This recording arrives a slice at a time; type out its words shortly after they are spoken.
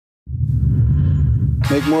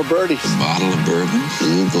make more birdies. A bottle of bourbon, a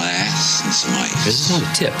little glass, and some ice. This is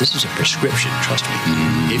not a tip. This is a prescription. Trust me.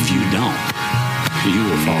 If you don't, you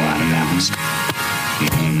will fall out of balance.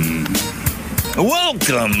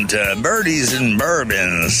 Welcome to Birdies and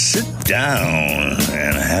Bourbon. Sit down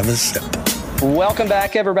and have a sip. Welcome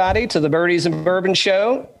back, everybody, to the Birdies and Bourbon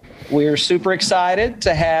Show. We're super excited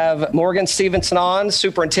to have Morgan Stevenson on,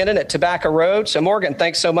 superintendent at Tobacco Road. So, Morgan,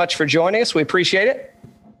 thanks so much for joining us. We appreciate it.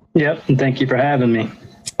 Yep, and thank you for having me.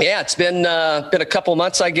 Yeah, it's been a couple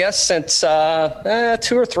months, I guess, since 2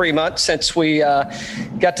 or 3 months since we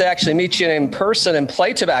got to actually meet you in person and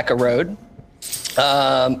play Tobacco Road.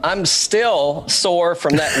 I'm still sore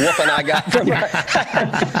from that whooping I got from.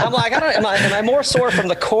 I'm like, am I more sore from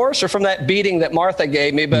the course or from that beating that Martha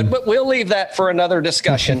gave me? But we'll leave that for another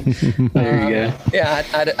discussion. There you go. Yeah,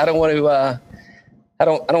 I don't want to. I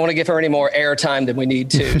don't want to give her any more airtime than we need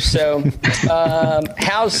to. So,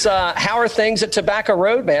 how are things at Tobacco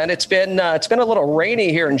Road, man? It's been a little rainy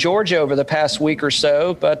here in Georgia over the past week or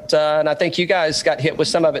so, but and I think you guys got hit with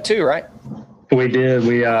some of it too, right? We did.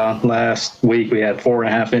 We last week we had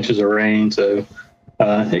 4.5 inches of rain, so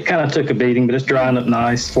it kind of took a beating, but it's drying up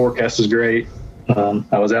nice. Forecast is great.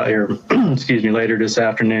 I was out here, later this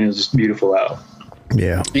afternoon. It was just beautiful out.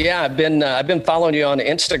 Yeah. I've been following you on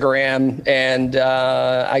Instagram, and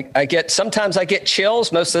sometimes I get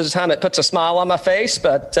chills. Most of the time, it puts a smile on my face.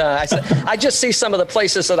 But I just see some of the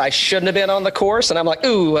places that I shouldn't have been on the course, and I'm like,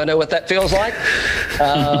 ooh, I know what that feels like.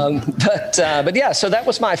 But yeah, so that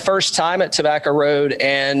was my first time at Tobacco Road,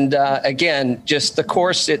 and again, just the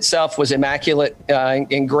course itself was immaculate,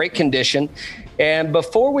 in great condition. And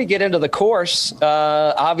before we get into the course,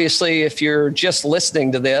 obviously, if you're just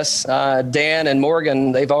listening to this, Dan and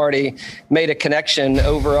Morgan, they've already made a connection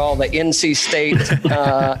over all the NC State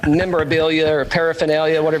memorabilia or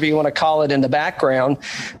paraphernalia, whatever you want to call it, in the background.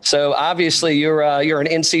 So obviously, you're an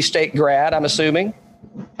NC State grad, I'm assuming.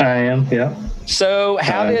 I am, yeah. So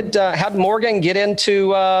how did Morgan get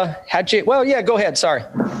into? Go ahead. Sorry.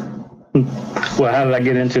 Well, how did I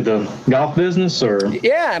get into the golf business, or?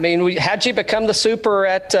 Yeah, I mean, how'd you become the super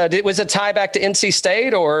at? Was it tie back to NC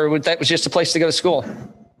State, or that was just a place to go to school?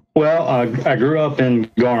 Well, I grew up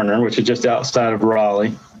in Garner, which is just outside of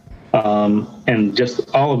Raleigh, and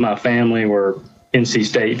just all of my family were NC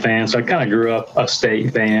State fans. So I kind of grew up a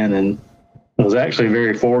State fan, and I was actually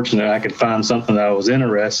very fortunate I could find something that I was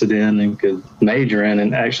interested in and could major in,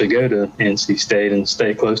 and actually go to NC State and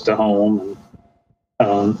stay close to home.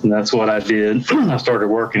 And that's what I did. I started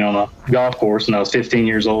working on a golf course when I was 15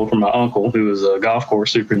 years old for my uncle, who was a golf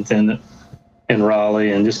course superintendent in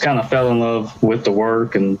Raleigh, and just kind of fell in love with the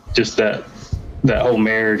work and just that whole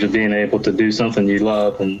marriage of being able to do something you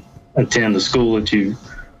love and attend the school that you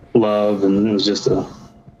love. And it was just a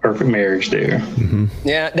perfect marriage there. Mm-hmm.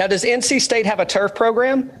 Yeah. Now, does NC State have a turf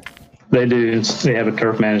program? They do. They have a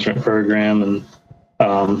turf management program, and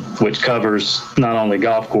which covers not only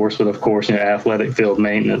golf course, but of course, athletic field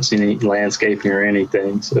maintenance, any landscaping or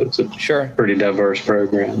anything. So it's a pretty diverse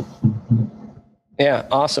program. Yeah.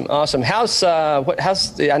 Awesome. How's I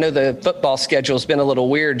know the football schedule has been a little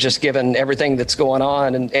weird, just given everything that's going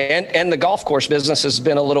on, and the golf course business has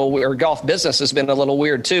been golf business has been a little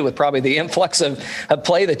weird too, with probably the influx of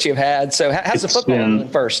play that you've had. So how's the football going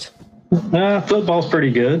first? Football's pretty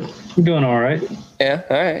good. We're doing all right. Yeah.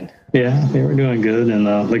 All right. Yeah, we're doing good. And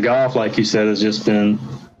the golf, like you said, has just been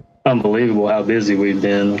unbelievable how busy we've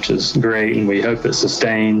been, which is great. And we hope it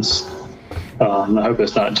sustains. I hope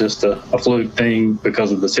it's not just a fluke thing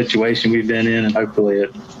because of the situation we've been in. And hopefully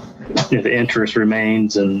the interest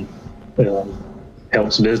remains and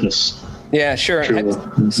helps business. Yeah, sure.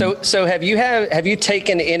 So have you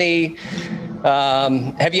taken any...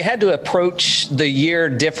 have you had to approach the year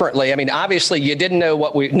differently? I mean, obviously you didn't know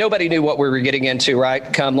nobody knew what we were getting into,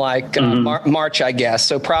 right? Come March, I guess.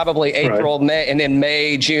 So probably April, right. May, and then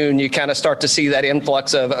May, June, you kind of start to see that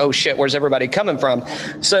influx of, oh shit, where's everybody coming from?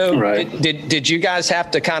 So did you guys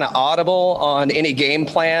have to kind of audible on any game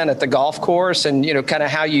plan at the golf course and, kind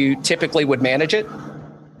of how you typically would manage it?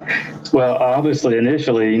 Well, obviously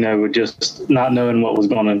initially, with just not knowing what was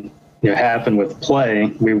going to happened with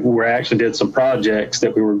play, we actually did some projects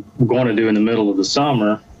that we were going to do in the middle of the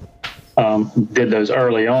summer. Did those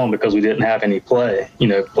early on because we didn't have any play. You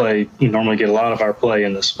normally get a lot of our play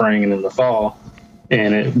in the spring and in the fall,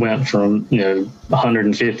 and it went from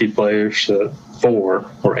 150 players to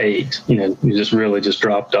 4 or 8. You just really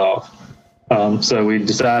dropped off. So we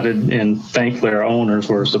decided, and thankfully our owners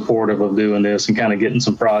were supportive of doing this and kind of getting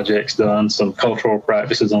some projects done, some cultural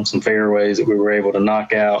practices on some fairways that we were able to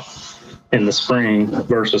knock out in the spring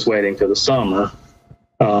versus waiting till the summer.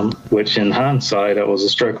 which in hindsight, that was a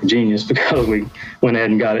stroke of genius because we went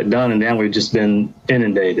ahead and got it done, and now we've just been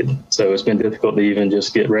inundated. So it's been difficult to even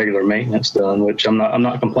just get regular maintenance done, which I'm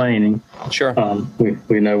not complaining. Sure.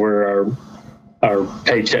 We know where our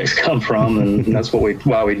paychecks come from, and that's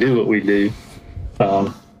why we do what we do.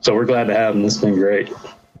 So we're glad to have them. It's been great.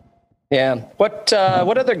 Yeah. What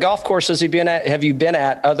other golf courses have you been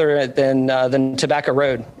at other than Tobacco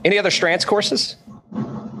Road? Any other Strantz courses?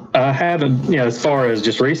 I haven't, as far as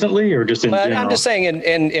just recently or just in general? I'm just saying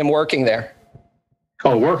in working there.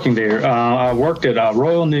 Oh, working there. I worked at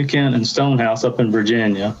Royal New Kent and Stonehouse up in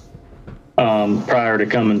Virginia prior to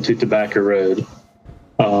coming to Tobacco Road.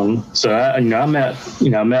 So I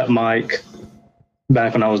met Mike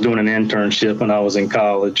back when I was doing an internship when I was in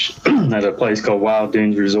college at a place called Wild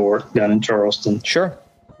Dunes Resort down in Charleston. Sure.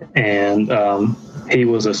 And he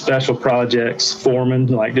was a special projects foreman,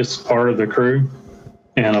 like just part of the crew.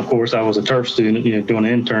 And of course, I was a turf student, doing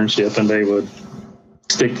an internship, and they would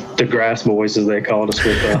stick to grass boys, as they called us,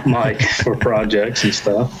 with Mike for projects and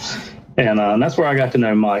stuff. And that's where I got to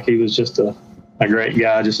know Mike. He was just a great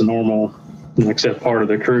guy, just a normal, except part of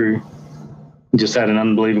the crew. He just had an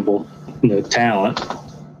unbelievable, talent.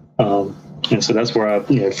 And so that's where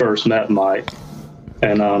I, first met Mike.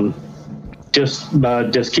 And just by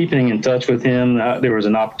just keeping in touch with him, there was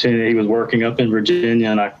an opportunity. He was working up in Virginia,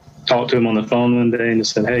 and I talked to him on the phone one day and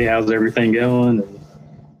just said, "Hey, how's everything going?" And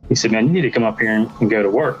he said, "Man, you need to come up here and go to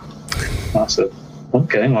work." I said,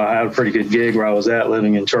 "Okay." Well, I had a pretty good gig where I was at,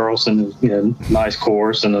 living in Charleston, nice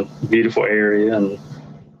course and a beautiful area. And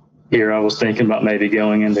here I was thinking about maybe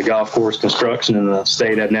going into golf course construction in a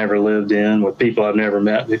state I'd never lived in with people I've never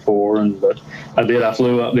met before. But I did. I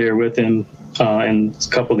flew up there with him and a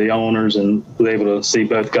couple of the owners, and was able to see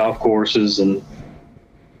both golf courses. And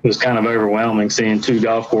it was kind of overwhelming seeing two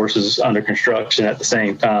golf courses under construction at the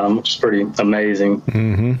same time, which is pretty amazing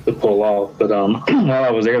to pull off. But while I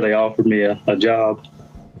was there, they offered me a job,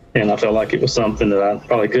 and I felt like it was something that I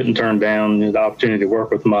probably couldn't turn down, the opportunity to work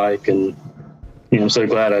with Mike. And, I'm so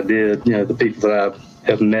glad I did. The people that I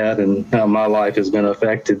have met and how my life has been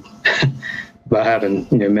affected by having,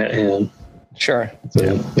 met him. Sure.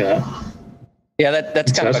 So, yeah. Yeah,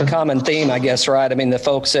 that's kind of a common theme, I guess, right? I mean, the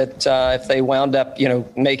folks that if they wound up,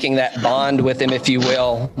 making that bond with him, if you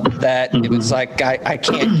will, that it was like I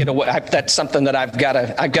can't get away. That's something that I've got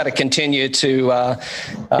to continue to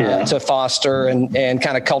foster and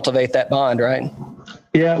kind of cultivate that bond, right?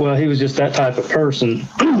 Yeah, well, he was just that type of person.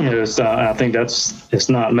 I think it's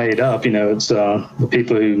not made up. It's the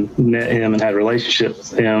people who met him and had relationships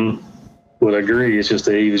with him would agree. It's just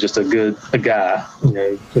that he was just a guy.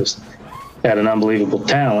 Just had an unbelievable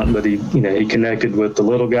talent, but he connected with the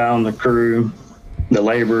little guy on the crew, the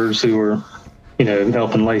laborers who were,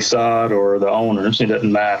 helping lay sod, or the owners. It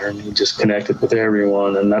doesn't matter. And he just connected with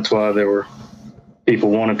everyone, and that's why there were people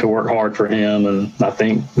wanted to work hard for him. And I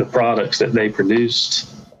think the products that they produced,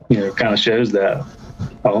 kind of shows that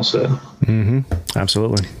also. Mm-hmm.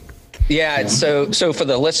 Absolutely. Yeah. So for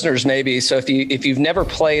the listeners, maybe, so if you've never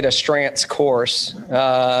played a Strantz course,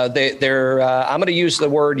 they're I'm going to use the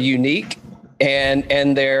word unique.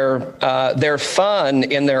 And they're fun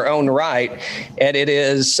in their own right. And it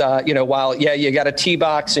is, while, you got a tee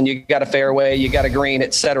box and you got a fairway, you got a green,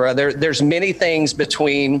 et cetera. There's many things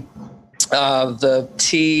between the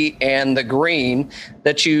tee and the green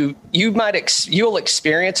that you'll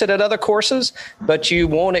experience it at other courses, but you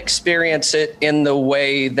won't experience it in the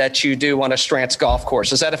way that you do on a Strantz golf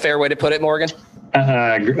course. Is that a fair way to put it, Morgan?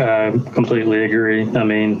 I completely agree. I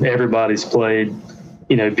mean, everybody's played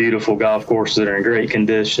beautiful golf courses that are in great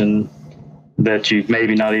condition that you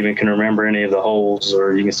maybe not even can remember any of the holes,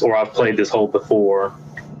 or I've played this hole before.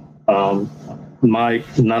 Mike,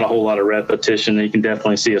 not a whole lot of repetition. You can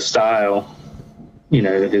definitely see a style,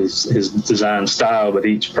 his design style, but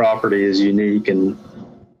each property is unique, and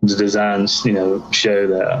the designs, show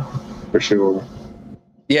that for sure.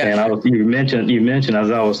 Yeah. And you mentioned as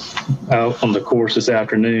I was out on the course this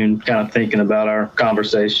afternoon, kind of thinking about our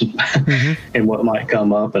conversation and what might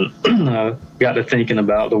come up, and got to thinking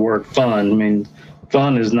about the word fun. I mean,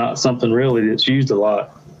 fun is not something really that's used a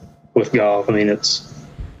lot with golf. I mean, it's,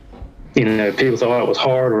 people thought it was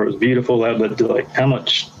hard or it was beautiful, but like how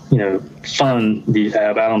much, fun do you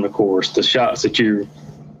have out on the course? The shots that you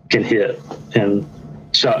can hit and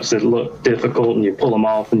shots that look difficult and you pull them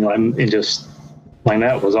off and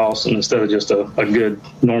that was awesome instead of just a good,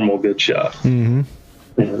 normal, good shot.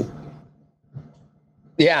 Mm-hmm.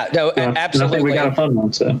 Yeah, no, absolutely. I think we got a fun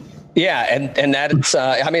one, so. Yeah, and that's,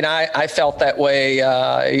 I felt that way,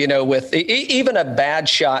 with even a bad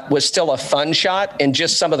shot was still a fun shot, and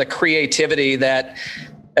just some of the creativity that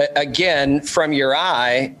again, from your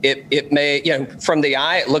eye, it may, from the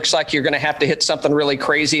eye, it looks like you're going to have to hit something really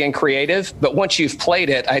crazy and creative. But once you've played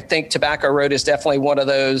it, I think Tobacco Road is definitely one of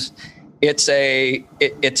those. It's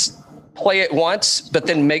play it once, but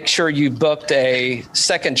then make sure you booked a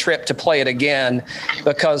second trip to play it again,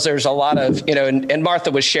 because there's a lot of, and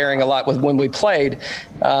Martha was sharing a lot with when we played,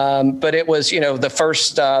 but it was,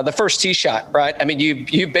 the first tee shot, right? I mean,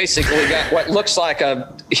 you basically got what looks like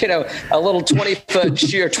a little 20-foot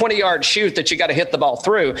shoot or 20-yard shoot that you got to hit the ball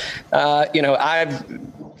through. I've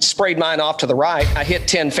sprayed mine off to the right. I hit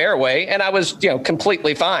 10 fairway and I was,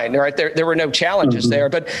 completely fine. Right there were no challenges there,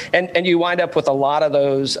 but, and you wind up with a lot of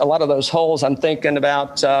those holes. I'm thinking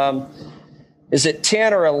about, is it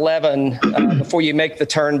 10 or 11 before you make the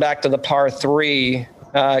turn back to the par 3,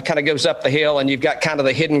 kind of goes up the hill and you've got kind of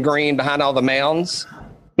the hidden green behind all the mounds.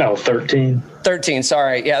 No, 13. 13,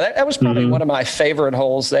 sorry. Yeah, that was probably one of my favorite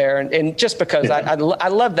holes there. And just because I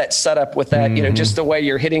love that setup with that, just the way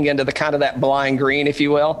you're hitting into the kind of that blind green, if you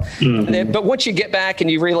will. But once you get back and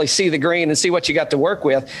you really see the green and see what you got to work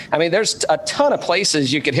with, I mean, there's a ton of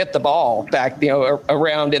places you could hit the ball back,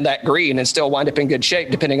 around in that green and still wind up in good shape,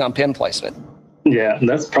 depending on pin placement. Yeah,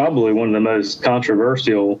 that's probably one of the most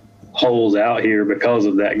controversial holes out here because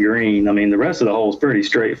of that green. I mean, the rest of the hole is pretty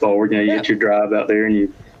straightforward. You get your drive out there and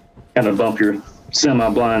you kind of bump your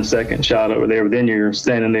semi-blind second shot over there, but then you're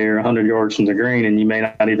standing there 100 yards from the green and you may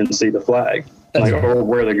not even see the flag or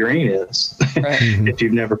where the green is if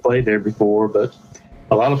you've never played there before. But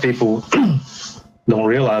a lot of people don't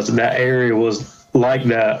realize that area was like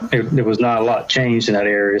that. There was not a lot changed in that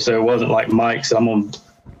area. So it wasn't like Mike said, I'm going to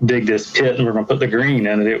dig this pit and we're going to put the green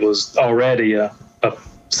in it. It was already a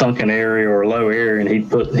sunken area or a low area, and he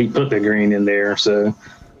put the green in there. So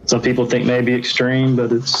some people think maybe extreme,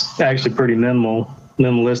 but it's actually pretty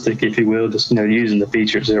minimalistic, if you will, just using the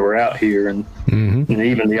features that were out here. And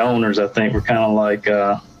even the owners, I think, were kind of like,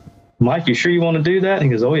 Mike, you sure you want to do that? And he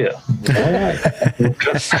goes, oh yeah. All right.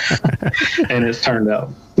 And it's turned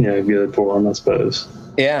out good for him, I suppose.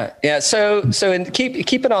 Yeah. So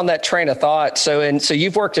keep it on that train of thought. So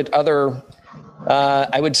you've worked at other,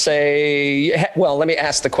 I would say, well, let me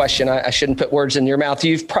ask the question. I shouldn't put words in your mouth.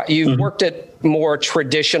 You've worked at more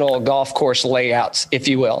traditional golf course layouts, if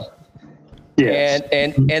you will. Yes.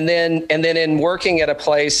 And then in working at a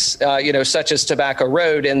place, such as Tobacco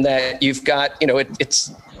Road, in that you've got,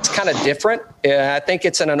 it's kind of different. I think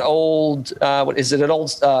it's in an old, what is it? An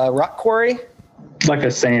old rock quarry? Like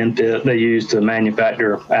a sand pit they use to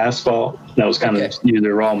manufacture asphalt. That was kind of use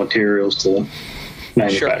their raw materials to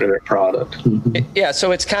manufacture their product. Yeah,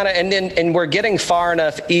 so it's kind of, and we're getting far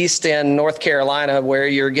enough east in North Carolina where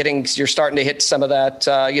you're starting to hit some of that,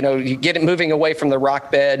 you get it moving away from the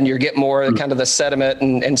rock bed and you get more kind of the sediment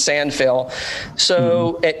and sand fill.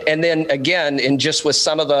 So, and then again, and just with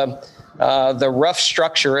some of the rough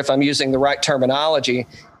structure, if I'm using the right terminology,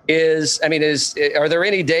 are there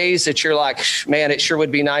any days that you're like, man, it sure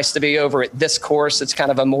would be nice to be over at this course? It's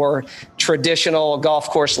kind of a more traditional golf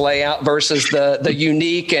course layout versus the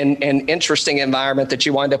unique and interesting environment that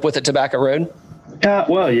you wind up with at Tobacco Road?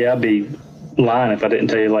 I'd be lying if I didn't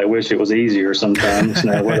tell you, wish it was easier sometimes,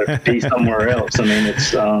 whether it be somewhere else. I mean,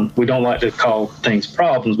 it's, we don't like to call things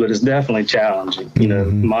problems, but it's definitely challenging.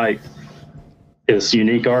 Mike, it's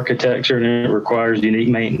unique architecture and it requires unique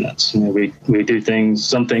maintenance. We do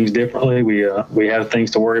some things differently. We have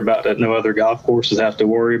things to worry about that no other golf courses have to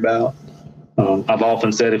worry about. I've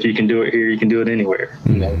often said, if you can do it here, you can do it anywhere.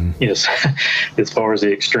 Yes. As far as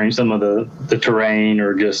the extreme, some of the terrain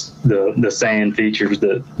or just the sand features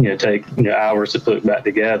that take hours to put back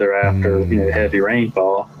together after heavy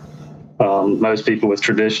rainfall. Most people with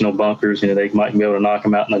traditional bunkers, they might be able to knock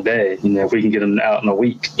them out in a day. If we can get them out in a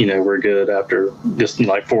week, we're good after just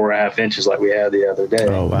 4.5 inches like we had the other day.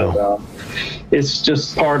 Oh, wow. But, it's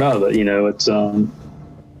just part of it. It's,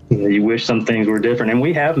 you wish some things were different. And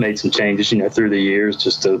we have made some changes, through the years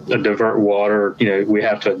just to divert water. We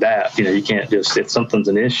have to adapt. You can't just, if something's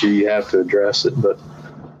an issue, you have to address it. But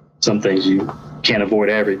some things you can't avoid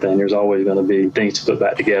everything. There's always going to be things to put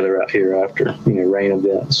back together out here after, rain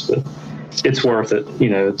events. But it's worth it.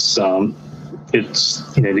 It's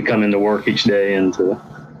to come into work each day and to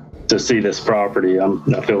see this property.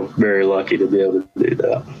 I feel very lucky to be able to do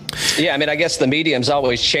that. Yeah, I guess the medium's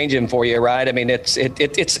always changing for you, right?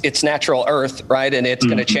 It's natural earth, right? And it's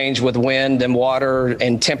going to change with wind and water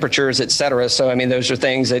and temperatures, et cetera. So, those are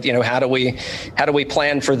things that, how do we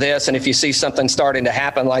plan for this? And if you see something starting to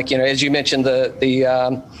happen, like, as you mentioned,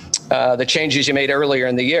 the changes you made earlier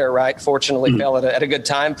in the year, right? Fortunately fell at a good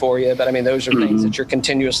time for you. But those are things that you're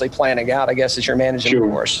continuously planning out, I guess, as you're managing the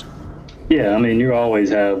course. Yeah, you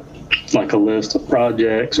always have like a list of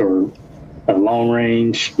projects or a long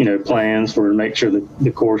range, plans for to make sure that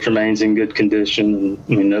the course remains in good condition. And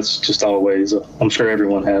I mean, that's just always, I'm sure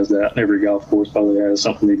everyone has that. Every golf course probably has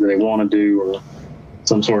something that they want to do or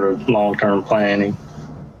some sort of long-term planning.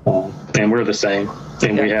 And we're the same.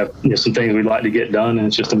 And we have some things we'd like to get done, and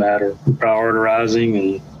it's just a matter of prioritizing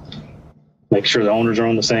and make sure the owners are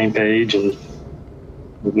on the same page and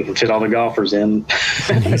we can fit all the golfers in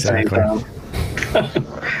at the same time.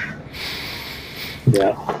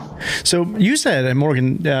 Yeah. So you said,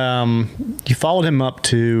 Morgan, you followed him up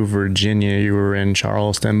to Virginia. You were in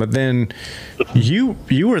Charleston, but then you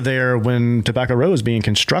were there when Tobacco Row was being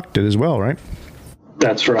constructed as well, right?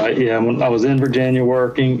 That's right. Yeah. When I was in Virginia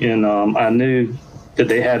working, and I knew that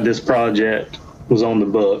they had this project was on the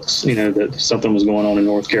books, that something was going on in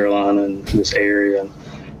North Carolina and this area, and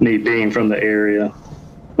me being from the area,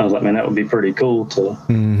 I was like, man, that would be pretty cool to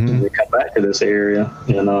come back to this area.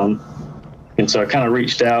 And so I kind of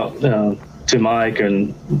reached out to Mike,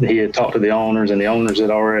 and he had talked to the owners, and the owners had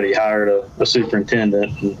already hired a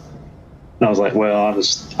superintendent. And I was like, well, I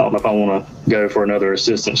don't know if I want to go for another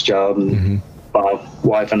assistant's job. And my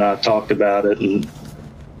wife and I talked about it, and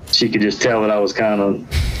she could just tell that I was kind of,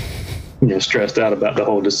 stressed out about the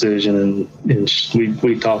whole decision. And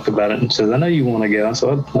we talked about it, and said, I know you want to go.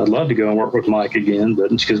 So I'd love to go and work with Mike again.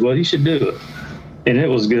 But she goes, well, you should do it. And it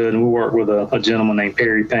was good. And we worked with a gentleman named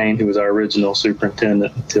Perry Payne, who was our original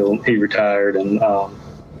superintendent until he retired. And I'm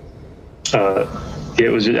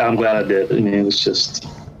glad I did. I mean, it was just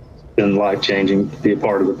been life-changing to be a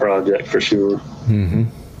part of the project for sure. Mm-hmm.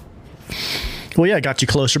 Well, yeah, it got you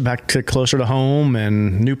closer to home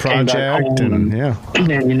and new project. And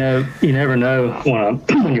you never know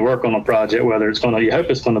when you work on a project, whether you hope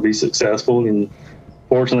it's going to be successful. And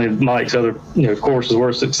fortunately, Mike's other courses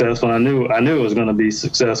were successful. And I knew it was going to be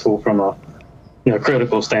successful from a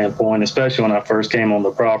critical standpoint, especially when I first came on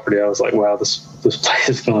the property. I was like, wow, this place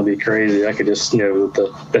is going to be crazy. I could just, with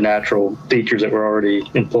the natural features that were already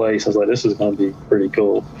in place, I was like, this is going to be pretty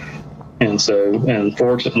cool. And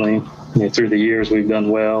fortunately, through the years, we've done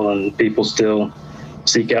well, and people still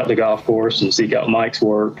seek out the golf course and seek out Mike's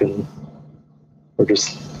work, and we're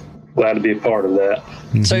just glad to be a part of that.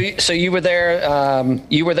 Mm-hmm. So you were there.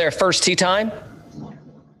 You were there first tee time.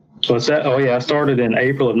 What's that? Oh yeah, I started in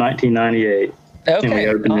April of 1998, and we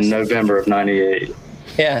opened in November of '98.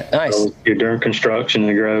 Yeah, nice. So you're during construction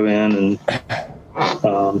and grow in,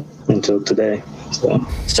 and until today.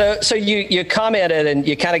 So you commented, and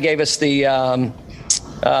you kind of gave us the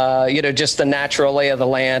just the natural lay of the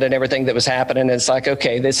land and everything that was happening. It's like,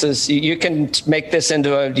 okay, you can make this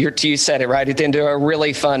into you said it right, into a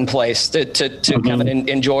really fun place to come and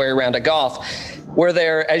enjoy around a golf. Were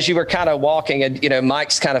there, as you were kind of walking, and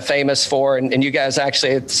Mike's kind of famous for, and you guys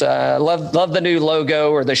actually, it's love the new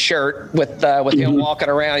logo or the shirt with him walking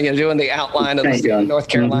around, doing the outline of the state of North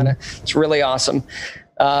Carolina. It's really awesome.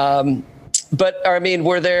 But I mean,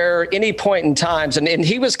 were there any point in times, and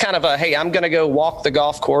he was kind of hey, I'm going to go walk the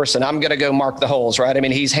golf course and I'm going to go mark the holes, right? I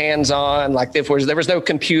mean, he's hands-on, like there was no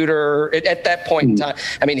computer at that point in time.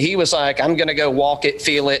 I mean, he was like, I'm going to go walk it,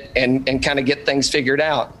 feel it, and kind of get things figured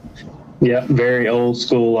out. Yeah, very old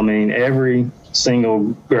school. I mean, every single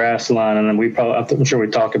grass line, and I'm sure we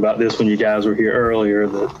talked about this when you guys were here earlier,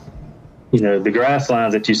 that, the grass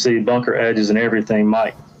lines that you see, bunker edges and everything,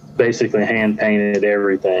 Mike basically hand painted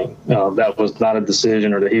everything. That was not a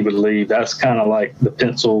decision or that he would leave. That's kind of like the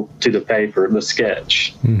pencil to the paper, the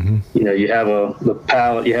sketch. Mm-hmm. You have the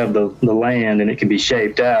palette, you have the land, and it can be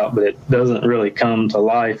shaped out, but it doesn't really come to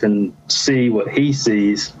life and see what he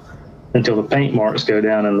sees until the paint marks go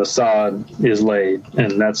down and the sod is laid.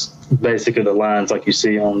 And that's basically the lines like you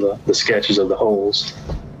see on the sketches of the holes.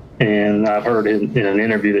 And I've heard in an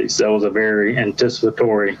interview that he said it was a very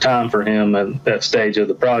anticipatory time for him at that stage of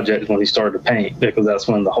the project when he started to paint, because that's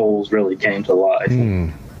when the holes really came to life.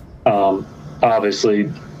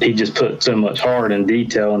 Obviously, he just put so much heart and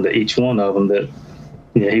detail into each one of them that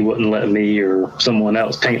he wouldn't let me or someone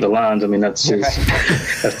else paint the lines. I mean, that's that's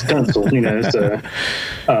the pencil,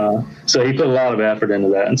 so he put a lot of effort into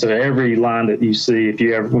that. And so every line that you see,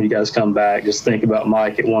 when you guys come back, just think about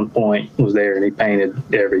Mike at one point was there and he painted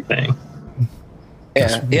everything.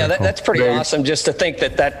 That's pretty awesome. Just to think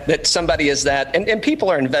that somebody is that, and people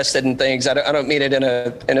are invested in things. I don't mean it in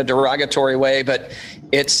a derogatory way, but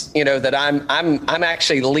it's that I'm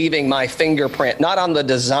actually leaving my fingerprint, not on the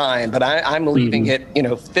design, but I'm leaving it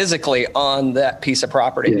physically on that piece of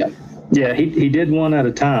property. Yeah. He did one at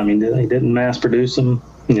a time. He didn't mass produce them.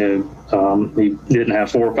 He didn't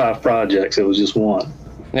have 4 or 5 projects. It was just one.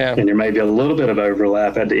 Yeah. And there may be a little bit of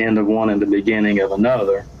overlap at the end of one and the beginning of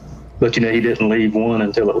another. but he didn't leave one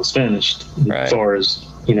until it was finished. Right. As far as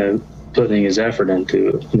putting his effort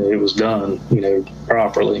into it, it was done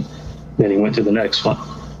properly. Then he went to the next one.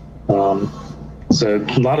 So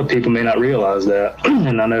a lot of people may not realize that,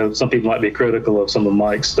 and I know some people might be critical of some of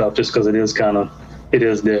Mike's stuff just because it is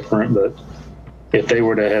different. But if they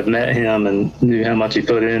were to have met him and knew how much he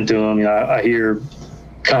put into him, I hear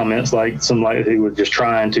comments like somebody who was just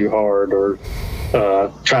trying too hard or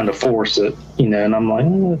trying to force it, and I'm like,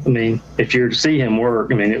 if you see him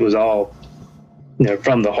work, it was all,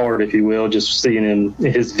 from the heart, if you will, just seeing him,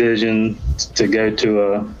 his vision to go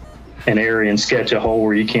to an area and sketch a hole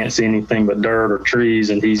where you can't see anything but dirt or trees,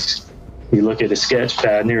 and you look at his sketch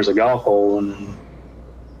pad and here's a golf hole, and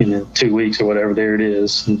in 2 weeks or whatever, there it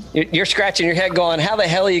is. You're scratching your head going, how the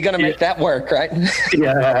hell are you going to make that work, right?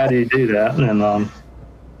 Yeah, how do you do that?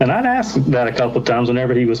 And I'd ask that a couple of times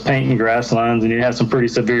whenever he was painting grass lines and he had some pretty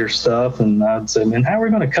severe stuff. And I'd say, man, how are we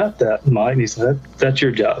going to cut that, Mike? And he said, that's your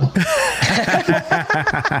job.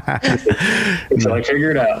 So I figure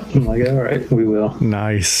it out. I'm like, all right, we will.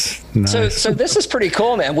 Nice. So this is pretty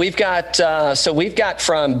cool, man. We've got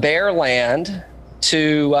from bare land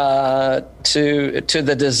to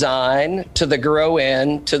the design, to the grow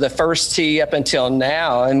in, to the first tee up until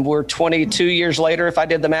now. And we're 22 years later, if I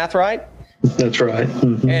did the math right. That's right.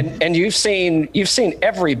 Mm-hmm. And you've seen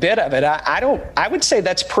every bit of it. I would say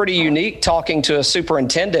that's pretty unique, talking to a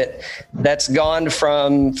superintendent that's gone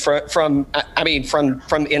from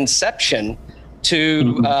inception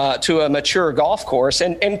to a mature golf course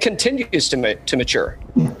and continues to mature.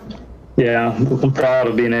 Yeah, I'm proud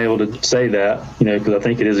of being able to say that, because I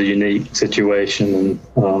think it is a unique situation.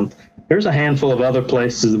 And there's a handful of other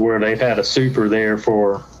places where they've had a super there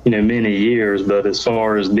for, many years, but as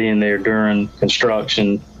far as being there during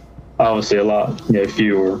construction, obviously a lot,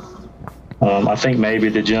 fewer. I think maybe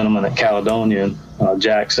the gentleman at Caledonia,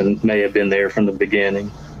 Jackson, may have been there from the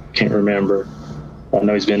beginning. Can't remember. I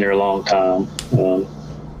know he's been there a long time.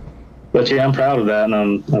 But yeah, I'm proud of that,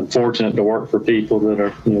 and I'm fortunate to work for people that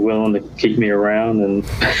are willing to keep me around. And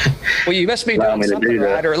well, you must be doing something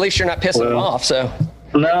right, or at least you're not pissing them off. So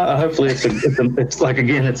no, hopefully it's like,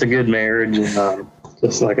 again, it's a good marriage, and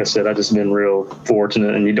just like I said, I've just been real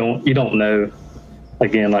fortunate. And you don't know,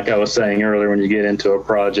 again, like I was saying earlier, when you get into a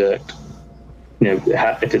project,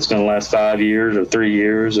 if it's going to last 5 years or 3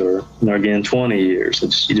 years or again 20 years.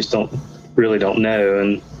 You just really don't know,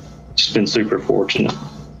 and just been super fortunate.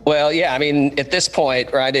 Well, yeah, at this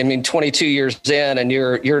point, right? 22 years in, and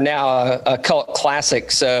you're now a cult classic.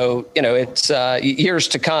 So, it's years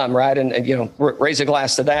to come, right? And raise a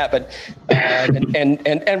glass to that. But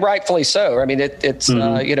and rightfully so.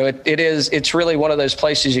 It's really one of those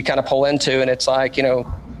places you kind of pull into, and it's like,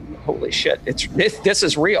 holy shit, this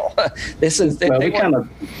is real. This is. Well, we kind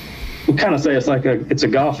of say it's a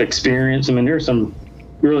golf experience. There's some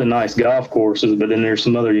really nice golf courses, but then there's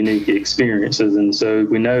some other unique experiences, and so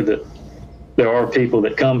we know that there are people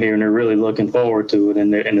that come here and they're really looking forward to it,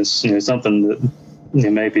 and it's something that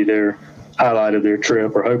maybe their highlight of their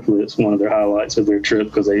trip, or hopefully it's one of their highlights of their trip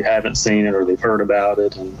because they haven't seen it or they've heard about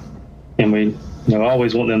it, and we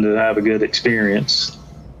always want them to have a good experience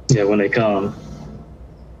when they come.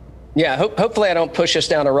 Yeah, hopefully I don't push us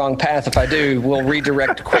down a wrong path. If I do, we'll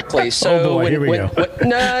redirect quickly. So here we go.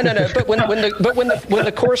 No. But when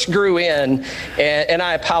the course grew in, and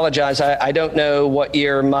I apologize, I don't know what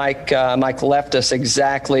year Mike left us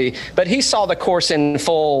exactly, but he saw the course in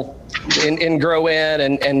full, in grow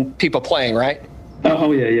in and people playing, right?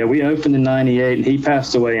 Oh yeah. We opened in '98, and he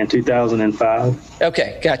passed away in 2005.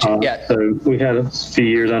 Okay, gotcha. Yeah. So we had a few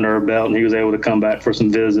years under our belt, and he was able to come back for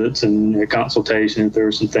some visits and a consultation if there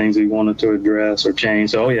were some things we wanted to address or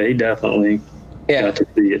change. So he definitely got to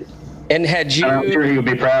see it. And had you? I'm sure he would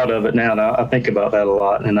be proud of it now. I think about that a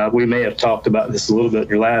lot, and we may have talked about this a little bit in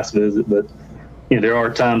your last visit, but there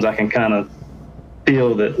are times I can kind of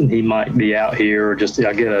feel that he might be out here, or just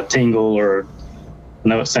I get a tingle, or I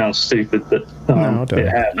know it sounds stupid, but it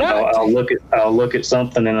happens. I'll look at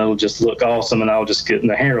something and it'll just look awesome, and I'll just get, and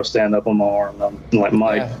the hair will stand up on my arm. I'm like,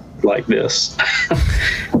 Mike, like this.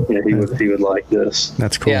 He would like this.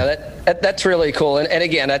 That's cool. Yeah, that's really cool. And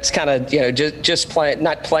again, that's kind of just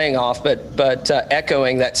not playing off, but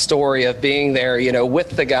echoing that story of being there,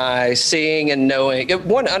 with the guy, seeing and knowing,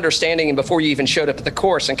 one, understanding him before you even showed up at the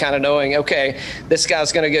course, and kind of knowing, okay, this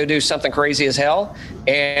guy's going to go do something crazy as hell,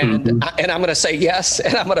 and I'm going to say yes,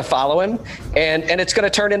 and I'm going to follow him, and it's going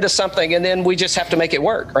to turn into something, and then we just have to make it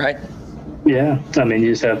work, right? Yeah,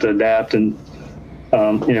 you just have to adapt. And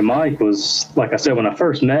Mike was, like I said, when I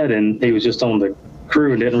first met him, he was just on the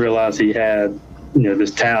crew and didn't realize he had,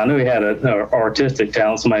 this talent. I knew he had an artistic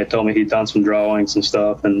talent. Somebody told me he'd done some drawings and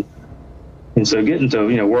stuff, and And so getting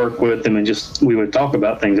to, work with him and we would talk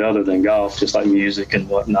about things other than golf, just like music and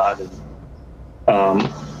whatnot.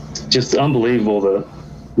 And just unbelievable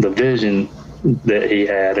the vision that he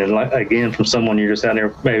had. And like, again, from someone you're just out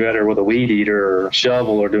there, maybe out there with a weed eater or a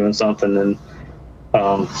shovel or doing something. And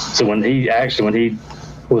so when he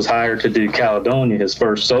was hired to do Caledonia, his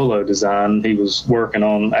first solo design, he was working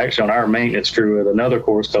on our maintenance crew at another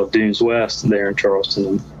course called Dunes West there in Charleston.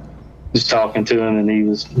 And just talking to him, and he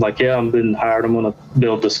was like, "Yeah, I'm been hired. I'm going to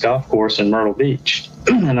build this golf course in Myrtle Beach."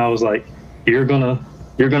 And I was like, "You're gonna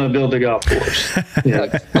build a golf course?"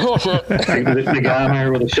 The guy I'm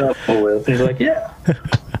here with a shovel with, and he's like, "Yeah."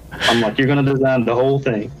 I'm like, "You're going to design the whole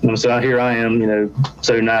thing?" And so here I am,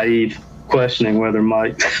 so naive, questioning whether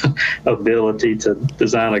Mike's ability to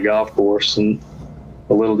design a golf course, and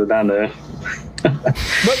a little did I know.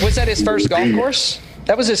 But was that his first golf course?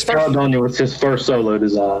 That was his first. Caledonia was his first solo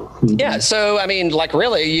design. Yeah. So, I mean, like,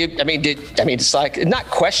 really, it's like not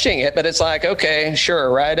questioning it, but it's like, okay,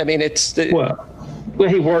 sure. Right. I mean, well,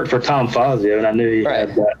 he worked for Tom Fazio, and I knew he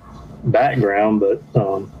had that background, but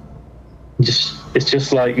it's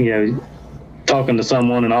just like, talking to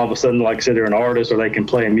someone and all of a sudden, like I said, they're an artist or they can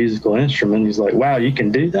play a musical instrument. He's like, "Wow, you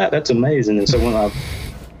can do that? That's amazing." And so when I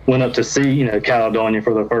went up to see, Caledonia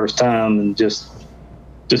for the first time, and just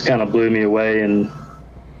kind of blew me away, and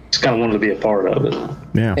just kind of wanted to be a part of it.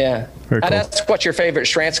 Yeah. Very cool. I'd ask what your favorite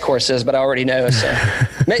Strants course is, but I already know. So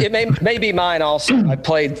it may be mine also. I've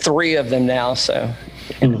played 3 of them now, so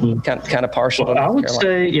kind of partial. Well, I would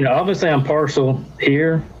say, obviously I'm partial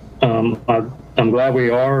here. I'm glad we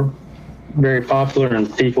are very popular, and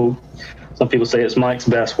some people say it's Mike's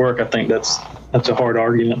best work. I think that's a hard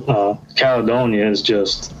argument. Caledonia is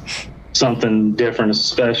just something different. It's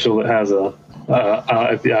special. It has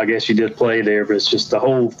I guess you did play there, but it's just the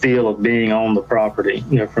whole feel of being on the property,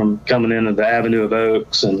 from coming into the Avenue of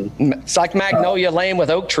Oaks, and it's like Magnolia Lane with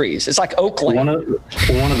oak trees. It's like Oak Lane. One of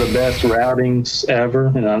the best routings ever.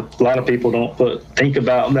 And a lot of people don't think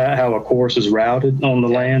about that, how a course is routed on the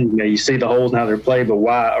land. You see the holes and how they're played, but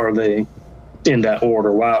why are they in that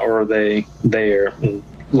order? Why are they there and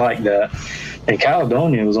like that? And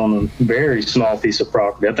Caledonia was on a very small piece of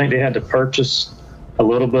property. I think they had to purchase a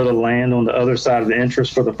little bit of land on the other side of the entrance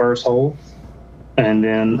for the first hole, and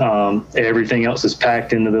then everything else is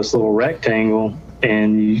packed into this little rectangle,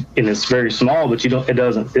 and it's very small, but it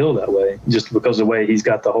doesn't feel that way, just because of the way he's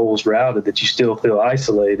got the holes routed, that you still feel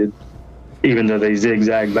isolated, even though they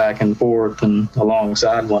zigzag back and forth and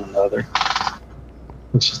alongside one another.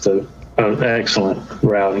 It's just an excellent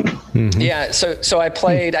routing. Mm-hmm. Yeah, so I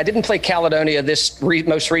didn't play Caledonia this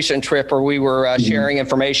most recent trip where we were sharing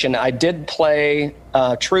information. I did play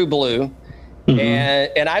True Blue,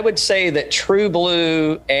 and I would say that True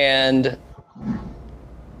Blue and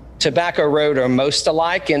Tobacco Road are most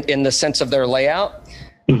alike in the sense of their layout.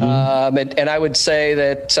 And I would say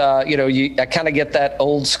that I kind of get that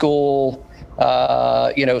old school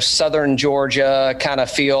southern Georgia kind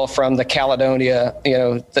of feel from the Caledonia,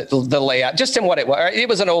 the layout, just in what it was. It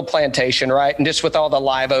was an old plantation, right? And just with all the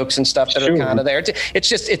live oaks and stuff that are kind of there,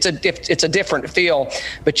 it's a different feel,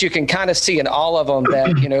 but you can kind of see in all of them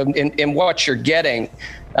that, in what you're getting.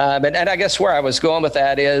 And I guess where I was going with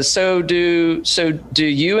that is, so do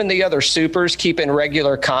you and the other supers keep in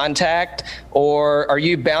regular contact, or are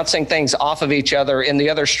you bouncing things off of each other in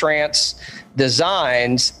the other Strants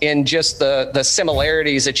designs in just the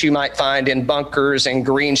similarities that you might find in bunkers and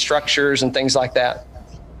green structures and things like that?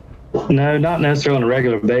 No, not necessarily on a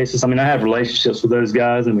regular basis. I mean, I have relationships with those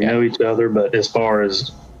guys and we know each other, but as far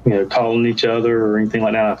as, calling each other or anything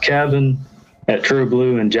like that, Kevin at True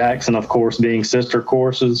Blue and Jackson, of course, being sister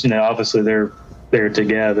courses, obviously they're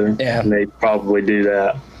together. Yeah. And they probably do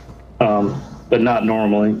that. But not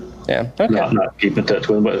normally. Yeah. Okay. Not keep in touch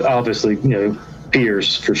with them, but obviously,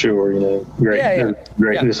 peers for sure, great. Yeah.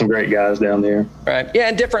 Great. Yeah. There's some great guys down there. Right. Yeah.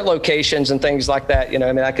 And different locations and things like that.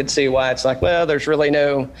 I could see why it's like, well, there's really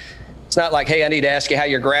it's not like, hey, I need to ask you how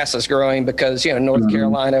your grass is growing because, North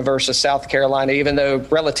Carolina versus South Carolina, even though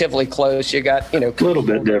relatively close, you got, a little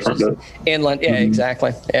bit different, but inland. Yeah,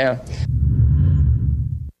 exactly. Yeah.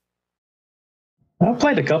 I've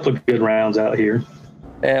played a couple of good rounds out here.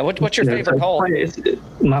 Yeah. What's your favorite hole?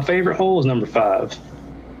 My favorite hole is number 5.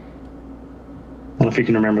 I don't know if you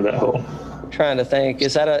can remember that hole. I'm trying to think.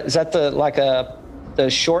 Is that the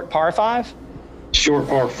short par 5? Short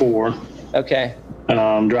par 4. Okay.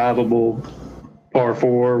 Drivable par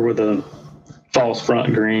 4 with a false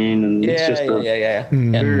front green, and it's just a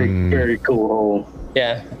very, very cool hole.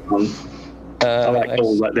 Yeah. I like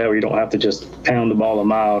holes like that where you don't have to just pound the ball a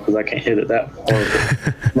mile because I can't hit it that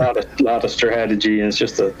far. A lot of strategy, and it's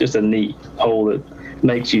just a neat hole that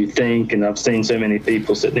makes you think. And I've seen so many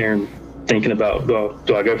people sitting there and thinking about, well,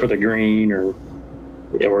 do I go for the green, or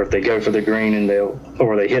if they go for the green and they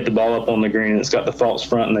hit the ball up on the green and it's got the false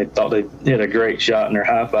front and they thought they hit a great shot and they're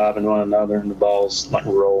high-fiving one another and the ball's like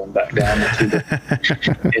rolling back down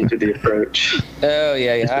into the approach. Oh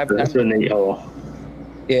yeah. That's a neat hole.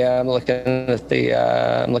 Yeah, I'm looking at the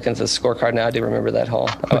scorecard now. I do remember that hole.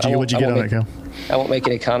 What'd you get on it, Cal? I won't make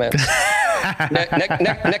any comments.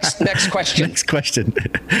 Next question. Next question.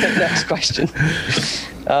 Next question.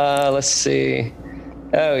 Let's see.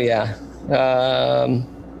 Oh yeah.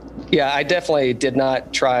 Yeah, I definitely did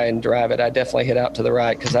not try and drive it. I definitely hit out to the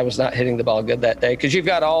right because I was not hitting the ball good that day, because you've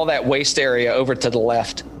got all that waste area over to the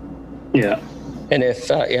left. Yeah. And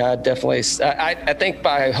if, I definitely, I think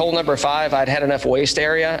by hole number 5, I'd had enough waste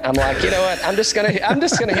area. I'm like, you know what? I'm just gonna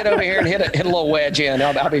hit over here and hit a little wedge in.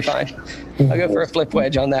 I'll be fine. I'll go for a flip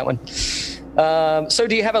wedge on that one. So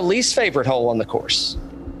do you have a least favorite hole on the course?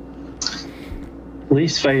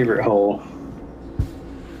 Least favorite hole?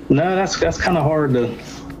 No, that's kind of hard to.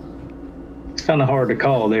 It's kind of hard to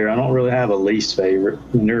call there. I don't really have a least favorite.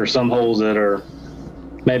 I mean, there are some holes that are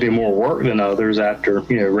maybe more work than others after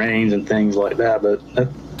rains and things like that, but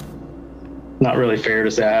that's not really fair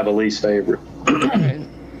to say I have a least favorite.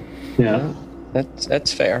 Yeah,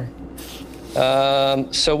 that's fair.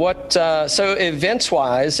 So what? So events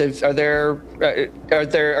wise, are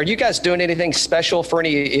you guys doing anything special for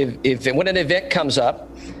any event when an event comes up?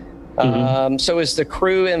 So is the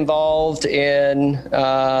crew involved in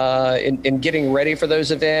getting ready for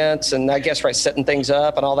those events, and I guess setting things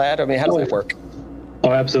up and all that? I mean, how does that work?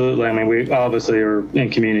 Oh, absolutely. I mean, we obviously are in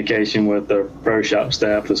communication with the pro shop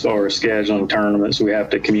staff as far as scheduling tournaments. We have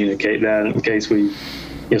to communicate that in case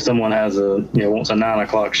if someone has wants a 9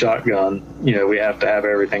 o'clock shotgun, we have to have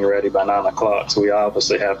everything ready by 9 o'clock. So we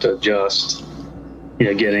obviously have to adjust,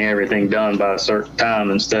 getting everything done by a certain time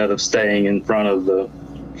instead of staying in front of the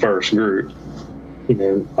first group.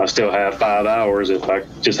 I still have 5 hours if I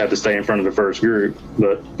just have to stay in front of the first group,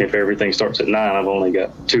 but if everything starts at 9, I've only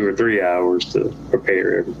got 2 or 3 hours to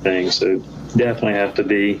prepare everything. So definitely have to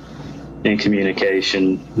be in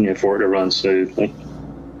communication, for it to run smoothly,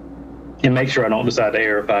 and make sure I don't decide to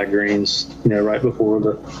aerify greens, right before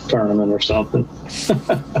the tournament or something.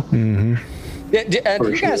 Do you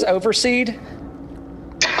guys overseed?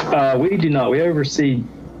 We do not. We overseed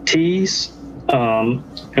tees.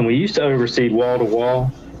 And we used to overseed wall to wall.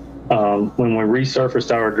 When we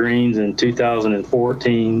resurfaced our greens in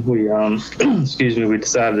 2014, we we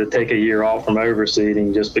decided to take a year off from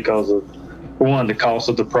overseeding just because of, for one, the cost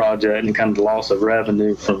of the project and kind of the loss of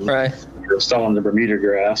revenue from installing the Bermuda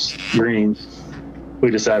grass greens. We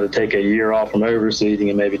decided to take a year off from overseeding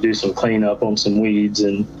and maybe do some cleanup on some weeds.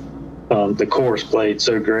 And the course played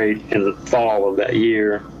so great in the fall of that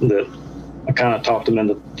year that I kind of talked them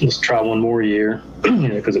into let's try one more year,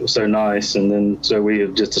 because it was so nice. And then so we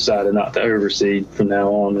have just decided not to overseed from now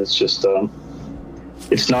on. It's just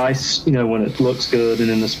it's nice, when it looks good and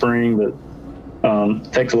in the spring, but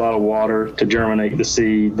it takes a lot of water to germinate the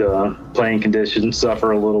seed. Playing conditions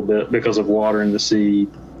suffer a little bit because of water in the seed.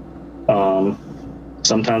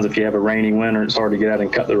 Sometimes if you have a rainy winter, it's hard to get out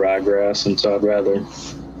and cut the ryegrass. And so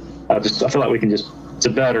I feel like we can it's a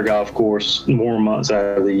better golf course more months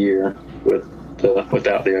out of the year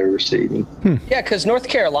without the overseeding. Yeah, because North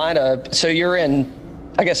Carolina, so you're in,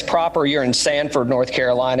 I guess proper, you're in Sanford, North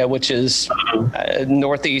Carolina, which is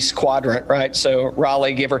northeast quadrant, right? So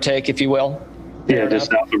Raleigh, give or take, if you will. Yeah, just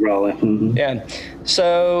south of Raleigh. Mm-hmm. Yeah.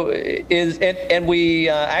 So we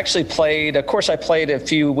actually played, of course I played a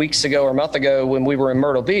few weeks ago or a month ago when we were in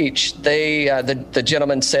Myrtle Beach. The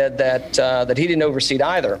gentleman said that he didn't overseed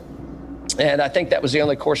either. And I think that was the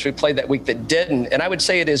only course we played that week that didn't. And I would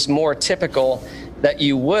say it is more typical that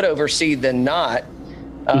you would overseed than not.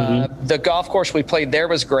 The golf course we played there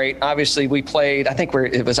was great. Obviously, we played, I think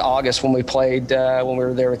it was August when we played, when we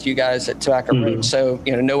were there with you guys at Tobacco Road. So,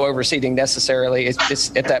 no overseeding necessarily.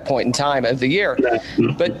 It's at that point in time of the year.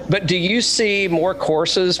 But do you see more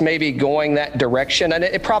courses maybe going that direction? And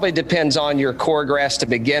it probably depends on your core grass to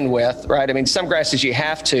begin with, right? I mean, some grasses you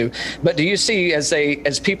have to. But do you see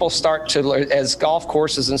as people start to, as golf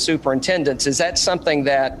courses and superintendents, is that something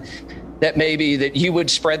that maybe that you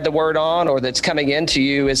would spread the word on, or that's coming into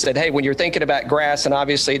you, is that, hey, when you're thinking about grass, and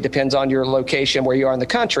obviously it depends on your location where you are in the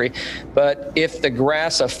country, but if the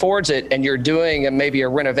grass affords it and you're doing maybe a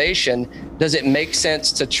renovation, does it make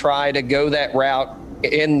sense to try to go that route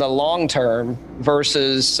in the long term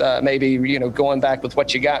versus maybe, going back with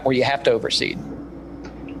what you got where you have to overseed?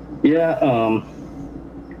 Yeah.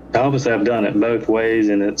 obviously I've done it both ways,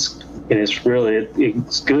 and it's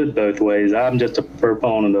good both ways. I'm just a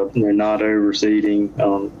proponent of not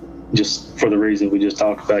overseeding, just for the reasons we just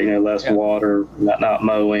talked about. Less water, not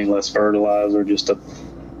mowing, less fertilizer.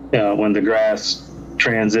 When the grass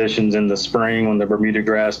transitions in the spring, when the Bermuda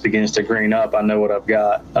grass begins to green up, I know what I've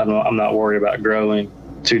got. I'm not worried about growing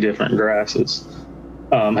two different grasses.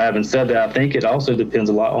 Having said that, I think it also depends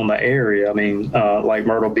a lot on the area. I mean, like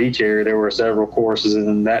Myrtle Beach area, there were several courses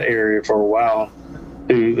in that area for a while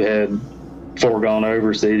who had foregone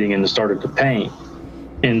overseeding and started to paint.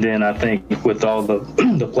 And then I think with all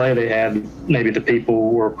the play they had, maybe the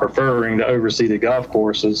people were preferring the overseeded golf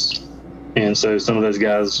courses. And so some of those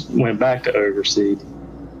guys went back to overseed.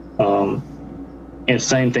 And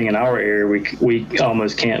same thing in our area, we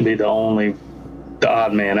almost can't be the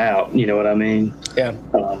odd man out. You know what I mean? Yeah.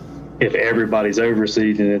 If everybody's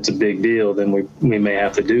overseeding, it's a big deal, then we may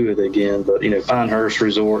have to do it again. But, Pinehurst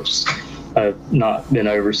Resorts have not been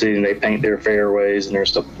overseeding. They paint their fairways, and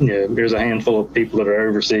there's a handful of people that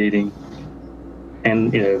are overseeding,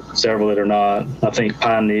 and, several that are not. I think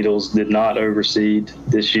Pine Needles did not overseed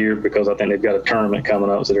this year because I think they've got a tournament coming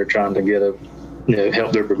up, so they're trying to get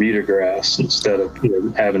help their Bermuda grass instead of,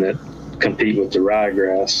 having it compete with the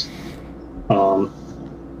ryegrass.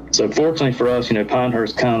 So fortunately for us,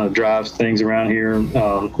 Pinehurst kind of drives things around here,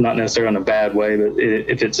 not necessarily in a bad way, but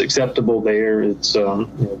if it's acceptable there, it's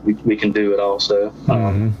we can do it also,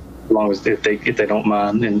 as long as if they don't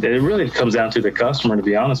mind. And it really comes down to the customer, to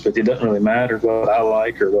be honest with you. It doesn't really matter what I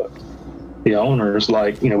like or what the owners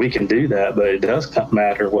like. We can do that, but it does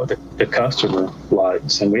matter what the customer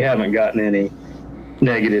likes. And we haven't gotten any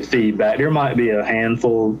negative feedback. There might be a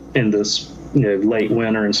handful in this late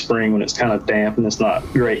winter and spring when it's kind of damp and it's not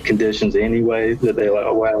great conditions anyway, that they like,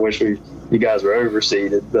 oh, wow, I wish you guys were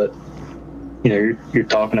overseeded. But you're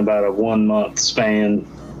talking about a 1 month span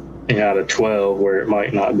out of 12 where it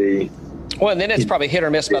might not be. Well, and then it's probably hit or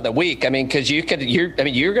miss by the week. I mean, because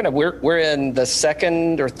we're in the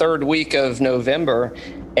second or third week of November,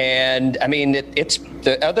 and I mean,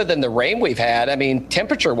 other than the rain we've had, I mean,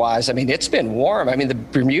 temperature wise, I mean, it's been warm. I mean, the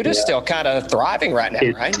Bermuda's still kind of thriving right now,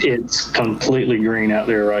 right? It's completely green out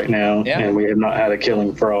there right now, and we have not had a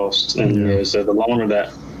killing frost. And so the longer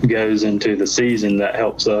that goes into the season, that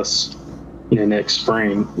helps us, next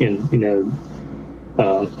spring. And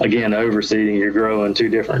again, overseeding, you're growing two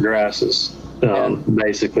different grasses,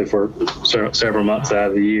 basically for several months out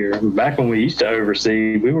of the year. Back when we used to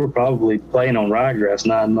overseed, we were probably playing on ryegrass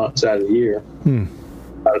 9 months out of the year.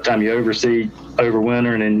 By the time you overseed over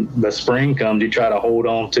winter and then the spring comes, you try to hold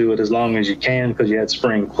on to it as long as you can because you had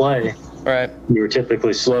spring play. Right. You were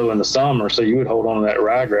typically slow in the summer, so you would hold on to that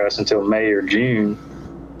ryegrass until May or June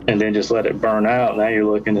and then just let it burn out. Now you're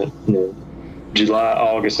looking at July,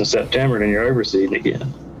 August, and September, then you're overseeding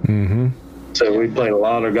again. Mm-hmm. So we played a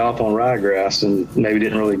lot of golf on ryegrass and maybe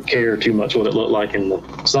didn't really care too much what it looked like in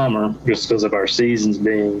the summer just because of our seasons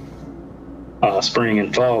being spring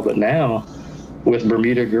and fall. But now with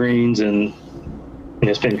Bermuda greens and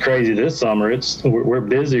it's been crazy this summer, we're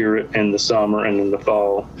busier in the summer and in the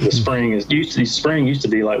fall. The spring used to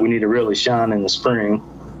be like we need to really shine in the spring,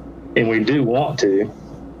 and we do want to,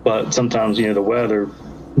 but sometimes the weather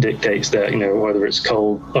dictates that, whether it's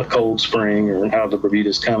a cold spring or how the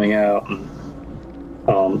Bermuda's coming out. And,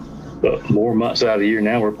 but more months out of the year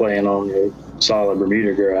now we're playing on solid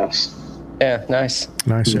Bermuda grass. Yeah, nice.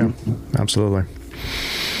 Yeah, absolutely.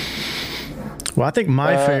 Well, I think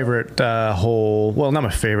my favorite hole, well, not my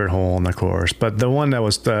favorite hole on the course, but the one that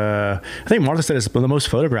was I think Martha said it's the most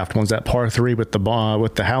photographed one's that par 3 with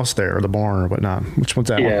the house there, or the barn or whatnot. Which one's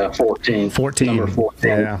that? Yeah, 14. Number 14.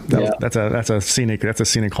 Yeah, that's a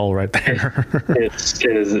scenic hole right there.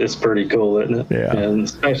 It's pretty cool, isn't it? Yeah. And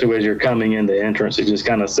especially as you're coming in the entrance, it just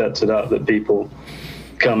kind of sets it up that people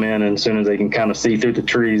come in, and as soon as they can kind of see through the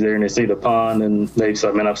trees there and they see the pond, and they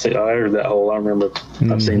say, man, I heard that hole. I remember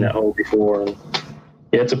I've seen that hole before. And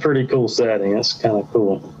it's a pretty cool setting. It's kind of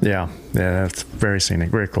cool. Yeah, that's very scenic,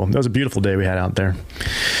 very cool. It was a beautiful day we had out there.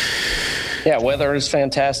 Yeah, weather is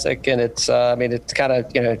fantastic, and it's it's kind of,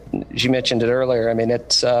 as you mentioned it earlier, I mean,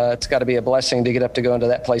 it's got to be a blessing to get up to go into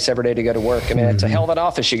that place every day to go to work. I mean, it's a hell of an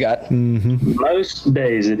office you got. Mm-hmm. Most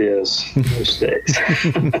days it is. Most days.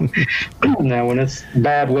 Now, when it's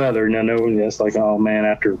bad weather, it's like, oh man,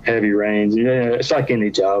 after heavy rains, it's like any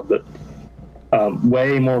job, but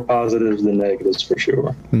way more positives than negatives for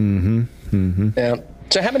sure. Mm-hmm. Mm-hmm. Yeah.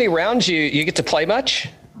 So how many rounds you get to play much?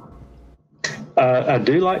 I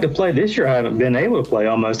do like to play. This year I haven't been able to play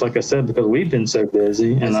almost, like I said, because we've been so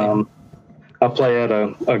busy. And I play at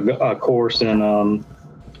a course in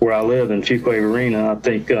where I live in Fuquay Arena. I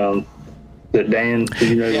think That Dan,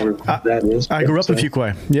 you know where that is? I grew up in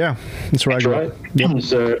Fuquay. Yeah, that's where I grew up. Yep.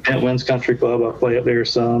 So at Winds Country Club, I play up there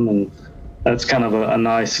some, and that's kind of a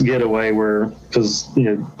nice getaway because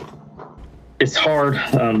it's hard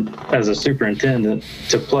as a superintendent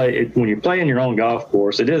to play when you play in your own golf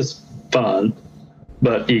course. It is fun,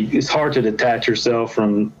 but it's hard to detach yourself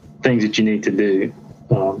from things that you need to do.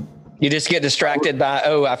 You just get distracted by,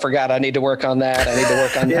 I forgot I need to work on that. I need to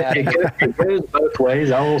work on that. It goes both ways.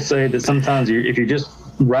 I will say that sometimes if you just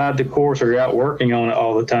ride the course or you're out working on it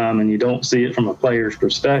all the time and you don't see it from a player's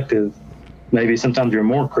perspective, maybe sometimes you're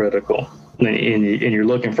more critical and you're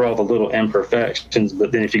looking for all the little imperfections.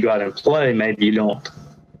 But then if you go out and play, maybe you don't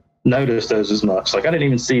notice those as much. Like I didn't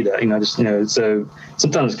even see that, so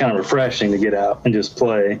sometimes it's kind of refreshing to get out and just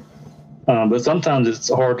play. But sometimes it's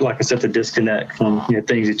hard, like I said, to disconnect from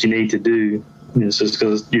things that you need to do. It's just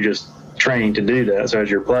because you're just trained to do that. So as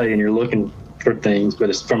you're playing, you're looking for things, but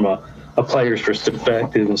it's from a player's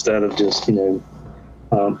perspective instead of just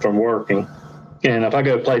from working. And if I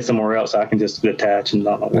go play somewhere else, I can just detach and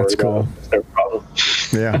not worry about it. That's their problem.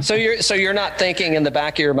 Yeah. So you're not thinking in the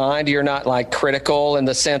back of your mind, you're not like critical in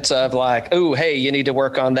the sense of like, oh, hey, you need to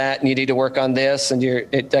work on that and you need to work on this, and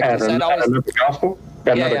another golf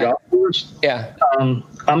course. Yeah.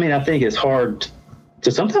 I mean, I think it's hard to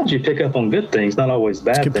sometimes you pick up on good things, not always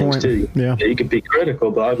bad things too. Yeah. You can be critical,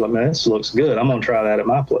 but I'm like, man, this looks good. I'm gonna try that at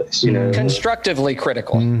my place. Constructively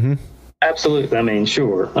critical. Mm-hmm. Absolutely. I mean,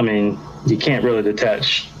 sure. I mean, you can't really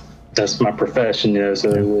detach. That's my profession,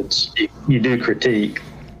 so it's you do critique.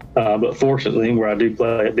 But fortunately, where I do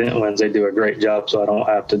play at Bent Winds, they do a great job, so I don't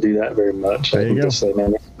have to do that very much. I can just say,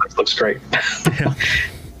 man, this looks great. Yeah.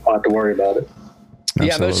 I don't have to worry about it.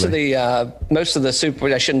 Absolutely. Yeah, most of the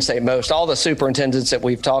I shouldn't say most, all the superintendents that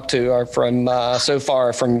we've talked to are from so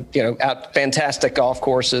far from out fantastic golf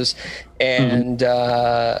courses, and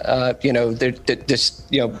they're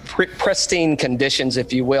just pristine conditions,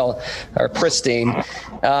 if you will, or pristine.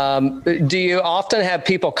 Do you often have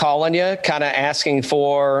people calling you, kind of asking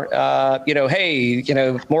for, hey,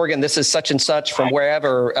 Morgan, this is such and such from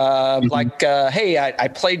wherever, hey, I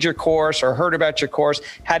played your course or heard about your course.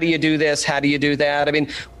 How do you do this? How do you do that? I mean,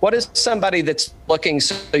 what is somebody that's looking?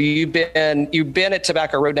 So you've been at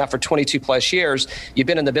Tobacco Road now for 22 plus years. You've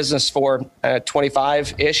been in the business for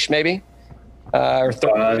 25-ish, maybe, or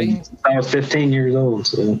 30. I was 15 years old,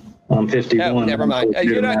 so I'm 51. No, never mind.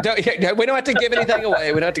 We don't have to give anything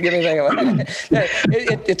away. We don't have to give anything away.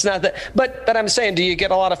 It's not that. But I'm saying, do you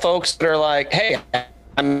get a lot of folks that are like, hey,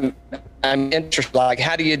 I'm interested. Like,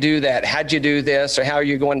 how do you do that? How'd you do this? Or how are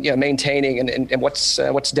you going, maintaining and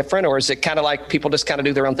what's different? Or is it kind of like people just kind of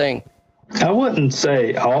do their own thing? I wouldn't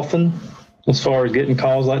say often as far as getting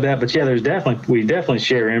calls like that, but yeah, we definitely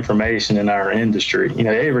share information in our industry.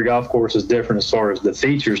 Every golf course is different as far as the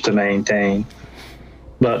features to maintain,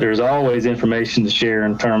 but there's always information to share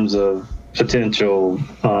in terms of potential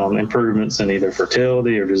improvements in either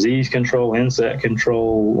fertility or disease control, insect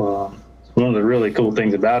control. One of the really cool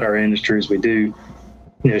things about our industry is we do,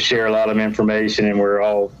 share a lot of information, and we're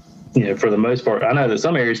all, for the most part, I know that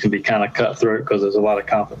some areas can be kind of cutthroat because there's a lot of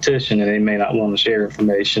competition and they may not want to share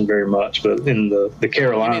information very much. But in the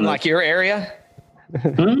Carolinas, you mean like your area?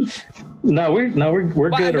 No, we're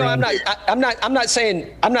good. No, I'm not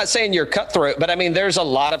saying you're cutthroat, but I mean, there's a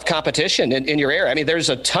lot of competition in your area. I mean, there's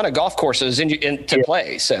a ton of golf courses to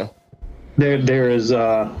play. So there is.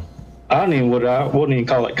 I wouldn't even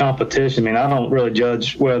call it competition. I mean, I don't really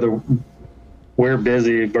judge whether we're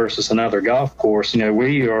busy versus another golf course. We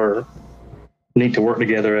need to work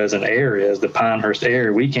together as an area, as the Pinehurst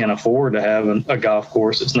area. We can't afford to have a golf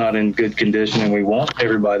course that's not in good condition, and we want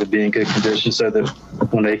everybody to be in good condition so that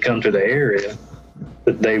when they come to the area,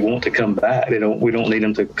 that they want to come back. We don't need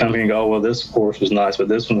them to come here and go, oh, well, this course was nice, but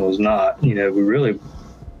this one was not. We really,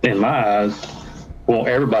 in my eyes,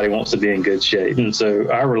 everybody wants to be in good shape. And so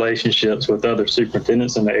our relationships with other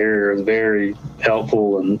superintendents in the area is very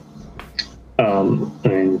helpful. And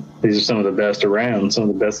these are some of the best around, some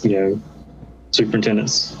of the best,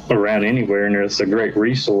 superintendents around anywhere. And it's a great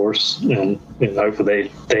resource. And hopefully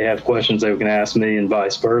they have questions they can ask me and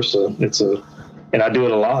vice versa. And I do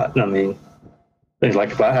it a lot. I mean,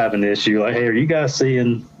 like if I have an issue, like, hey, are you guys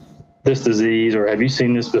seeing this disease, or have you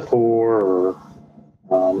seen this before, or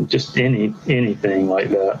just anything like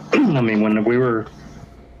that. I mean, when we were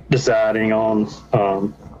deciding on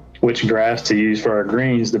which grass to use for our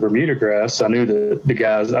greens, the Bermuda grass, I know the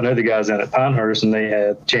guys down at Pinehurst, and they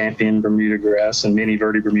had Champion Bermuda grass and Mini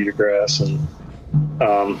Verde Bermuda grass, and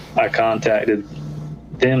I contacted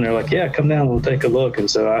them. They're like, yeah, come down, we'll take a look. And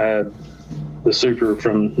so I had the super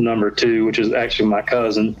from number 2, which is actually my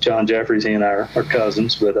cousin, John Jeffries. He and I are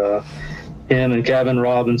cousins, but him and Kevin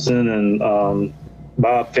Robinson and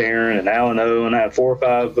Bob Farron and Alan O, and I had 4 or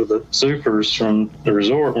 5 of the supers from the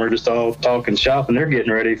resort, and we're just all talking shop, and they're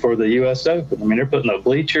getting ready for the U.S. Open. I mean, they're putting up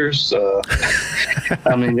bleachers.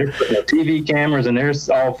 I mean, they're putting up TV cameras, and there's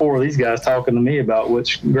all 4 of these guys talking to me about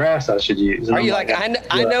which grass I should use. And Are you like,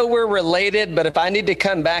 I know we're related, but if I need to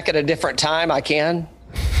come back at a different time, I can?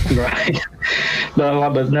 Right.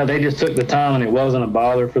 But no, they just took the time, and it wasn't a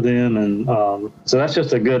bother for them. And so that's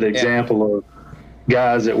just a good example of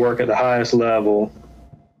guys that work at the highest level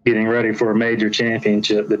getting ready for a major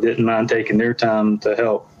championship that didn't mind taking their time to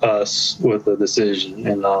help us with the decision.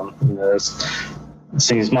 And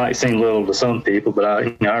it might seem little to some people, but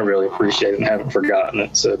I really appreciate it and haven't forgotten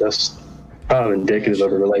it. So that's probably indicative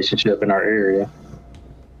of a relationship in our area.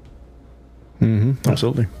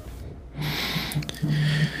 Absolutely.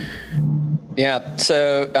 Yeah.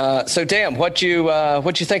 So Dan, what'd you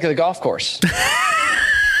think of the golf course?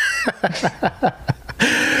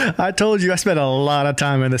 I told you I spent a lot of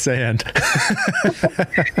time in the sand.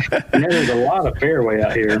 And there's a lot of fairway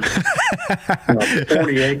out here.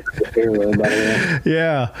 40 acres of fairway, by the way.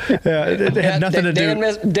 Yeah. It had nothing to do.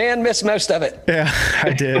 Dan missed most of it. Yeah, I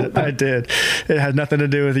did. It had nothing to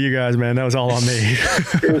do with you guys, man. That was all on me.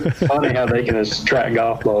 It's funny how they can just track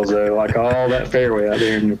golf balls, though. Like all that fairway out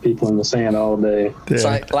there, and the people in the sand all day. Yeah. It's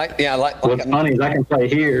What's funny is I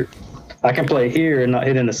can play here and not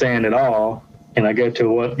hit in the sand at all. And I go to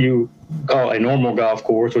what you call a normal golf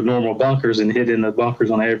course with normal bunkers and hit in the bunkers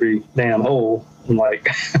on every damn hole. I'm like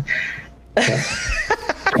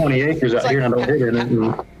 20 acres out here and I don't hit in it.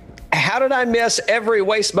 And how did I miss every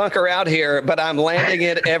waste bunker out here, but I'm landing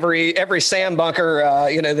at every sand bunker,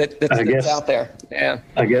 that's out there? Yeah.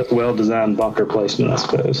 I guess well-designed bunker placement, I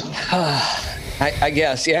suppose. I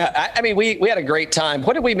guess, yeah. I mean, we had a great time.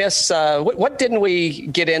 What did we miss? What didn't we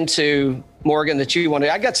get into, Morgan, that you wanted?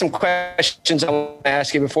 I got some questions I want to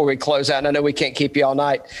ask you before we close out, and I know we can't keep you all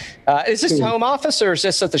night. Is this home office or is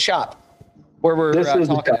this at the shop where we're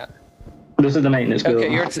talking at? This is the maintenance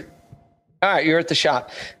building. Okay, all right, you're at the shop.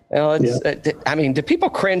 Well, I mean, do people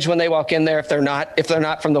cringe when they walk in there if they're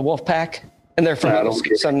not from the Wolf Pack and they're from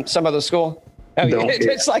some other school? Oh,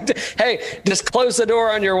 it's like, hey, just close the door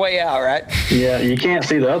on your way out, right? Yeah, you can't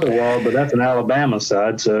see the other wall, but that's an Alabama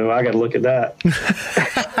side, so I got to look at that.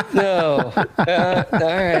 No. All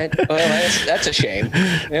right. Well, that's a shame.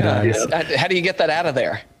 Yeah. Nice. How do you get that out of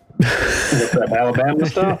there? What's that, Alabama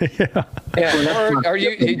stuff? Yeah. Well, are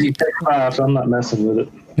you so I'm not messing with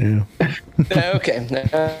it. Yeah.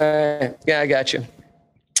 Okay. Yeah, I got you.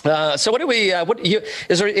 So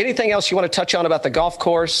is there anything else you want to touch on about the golf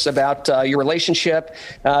course, about your relationship?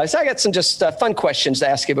 So I got some just fun questions to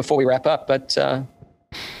ask you before we wrap up, but did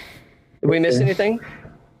we miss anything?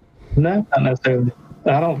 No, not necessarily.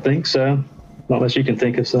 I don't think so. Unless you can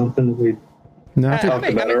think of something that we talked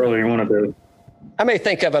about earlier. One of those. I may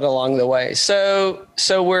think of it along the way. So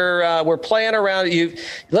we're playing around.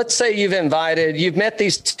 Let's say you've met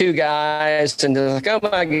these 2 guys and they're like, oh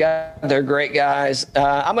my God, they're great guys.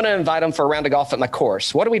 I'm going to invite them for a round of golf at my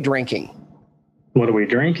course. What are we drinking? What are we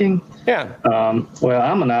drinking? Yeah. Well,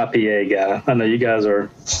 I'm an IPA guy. I know you guys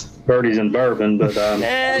are birdies and bourbon, but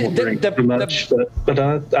I don't drink too much. But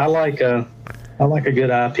I like a good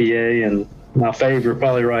IPA, and my favorite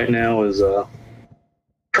probably right now is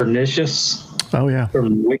Pernicious. Oh yeah,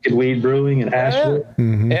 from Wicked Weed Brewing in Asheville.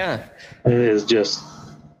 Mm-hmm. Yeah, it is just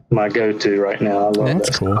my go-to right now. I love that.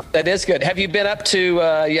 That's cool. That is good. Have you been up to?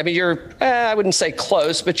 I mean, you're I wouldn't say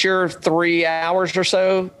close, but you're 3 hours or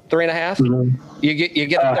so, 3.5. Mm-hmm. You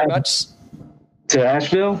get up there much to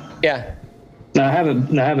Asheville? Yeah. No, I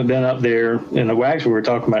haven't been up there. And actually, we were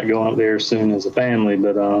talking about going up there soon as a family,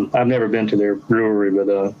 but I've never been to their brewery. But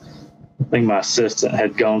I think my assistant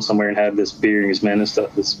had gone somewhere and had this beer. And he goes, man, this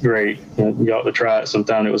stuff is great. You ought to try it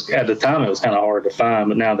sometime. At the time, it was kind of hard to find,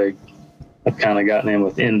 but now they've kind of gotten in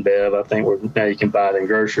with InBev. I think now you can buy it in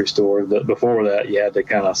grocery stores. But before that, you had to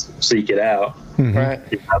kind of seek it out. Mm-hmm. Right.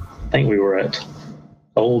 I think we were at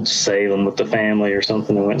Old Salem with the family or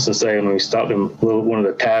something. We went to Salem and we stopped in one of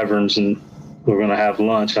the taverns and we were going to have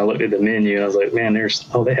lunch. I looked at the menu and I was like, man, they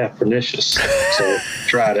have Pernicious. So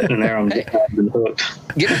tried it and there I've been hooked.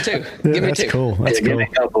 Give me 2. Give me 2. Cool. That's cool. Give me a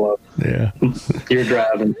couple of them. Yeah. You're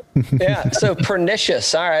driving. Yeah. So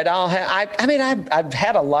Pernicious. All right. I've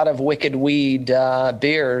had a lot of Wicked Weed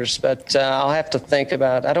beers, but I'll have to think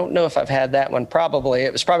about, I don't know if I've had that one.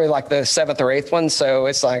 It was probably like the 7th or 8th one. So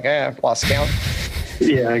it's like, I've lost count.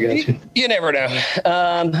 Yeah, I got you. You never know.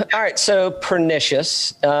 All right, so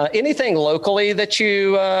Pernicious. Anything locally that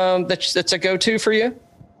that's a go-to for you?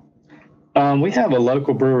 We have a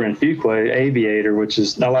local brewer in Fuquay, Aviator, which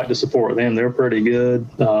is I like to support them. They're pretty good.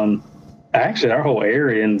 Actually, our whole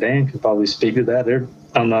area, and Dan could probably speak to that.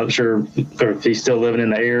 I'm not sure if he's still living in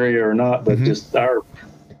the area or not, but just our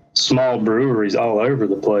small breweries all over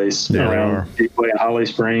the place around Speedway and Holly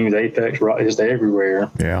Springs, Apex, just everywhere.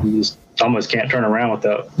 Yeah. You just almost can't turn around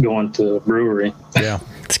without going to a brewery. Yeah.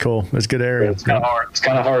 It's cool. It's a good area. It's kind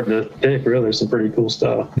of hard to pick, really. There's some pretty cool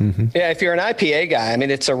stuff. Yeah, if you're an IPA guy, I mean,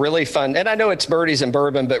 it's a really fun, and I know it's birdies and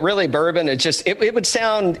bourbon, but really bourbon, it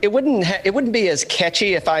wouldn't be as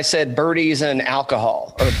catchy if I said birdies and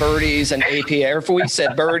alcohol, or birdies and APA, or if we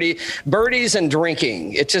said birdies and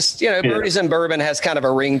drinking. It's just, birdies and bourbon has kind of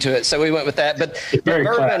a ring to it, so we went with that. But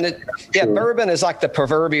bourbon, bourbon is like the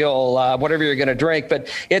proverbial whatever you're going to drink. But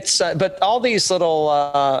it's but all these little,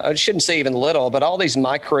 I shouldn't say even little, but all these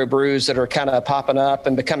micro brews that are kind of popping up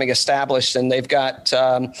and becoming established, and they've got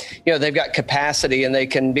they've got capacity and they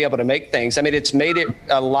can be able to make things. I mean, it's made it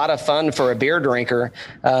a lot of fun for a beer drinker.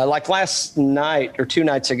 Like last night or 2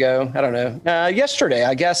 nights ago, I don't know, yesterday,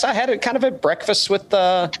 I guess I had a kind of a breakfast with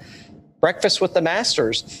the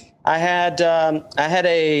Masters. I had a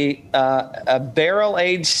barrel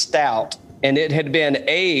aged stout, and it had been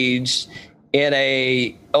aged in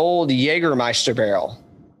a old Jägermeister barrel.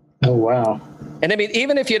 Oh, wow. And I mean,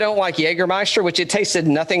 even if you don't like Jägermeister, which it tasted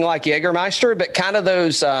nothing like Jägermeister, but kind of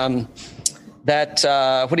those, I'm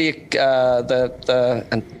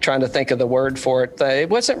trying to think of the word for it. It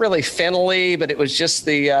wasn't really fennelly, but it was just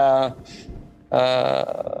the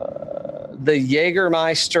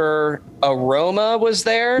Jägermeister aroma was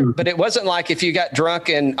there, but it wasn't like if you got drunk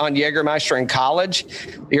on Jägermeister in college,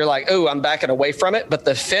 you're like, oh, I'm backing away from it. But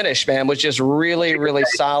the finish, man, was just really, really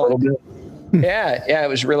solid. Yeah, it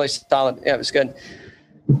was really solid. Yeah, it was good.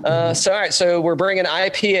 All right, so we're bringing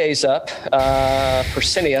IPAs up.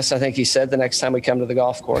 Persinius, I think he said, the next time we come to the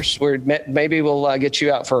golf course. Maybe we'll get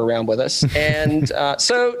you out for a round with us. And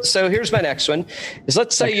so here's my next one. Is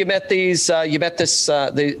let's say you met these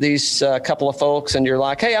couple of folks, and you're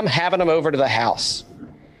like, hey, I'm having them over to the house,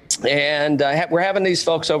 and we're having these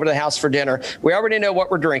folks over to the house for dinner. We already know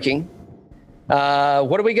what we're drinking.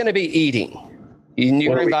 What are we going to be eating?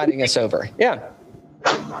 You're inviting us over. Yeah.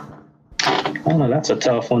 I don't know. That's a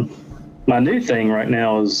tough one. My new thing right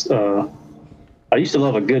now is I used to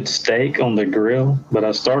love a good steak on the grill, but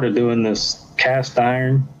I started doing this cast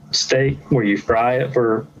iron steak where you fry it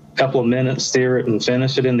for a couple of minutes, sear it, and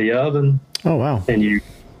finish it in the oven. Oh, wow. And you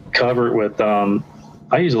cover it with,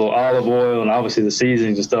 I use a little olive oil and obviously the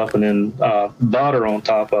seasonings and stuff, and then butter on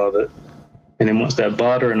top of it. And then once that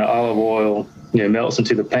butter and the olive oil melts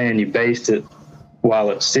into the pan, you baste it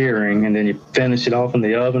while it's searing, and then you finish it off in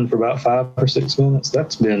the oven for about 5 or 6 minutes.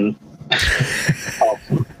 That's been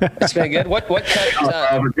awesome. That's been good. What cut?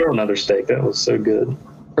 I would grill another steak. That was so good.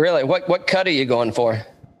 Really? What cut are you going for?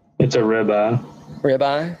 It's a ribeye.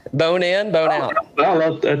 Ribeye? Bone in, bone out? I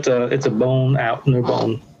love it's a bone out, no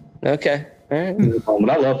bone. Okay. All right. No bone,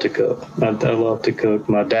 but I love to cook. I love to cook.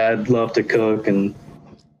 My dad loved to cook, and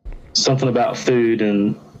something about food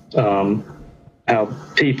and how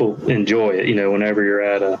people enjoy it, whenever you're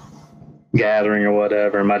at a gathering or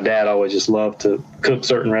whatever. And my dad always just loved to cook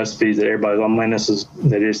certain recipes that everybody's like, man,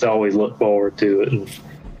 they just always look forward to it. And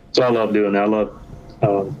so I love doing that. I love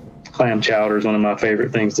clam chowder is one of my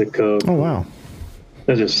favorite things to cook. Oh, wow.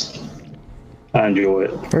 I enjoy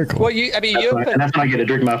it. Very cool. Well, that's when I get to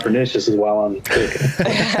drink my pernicious is while I'm cooking.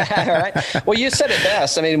 All right. Well, you said it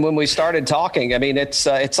best. I mean, when we started talking, I mean, it's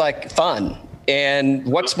like fun. And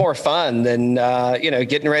what's more fun than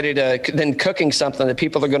getting ready than cooking something that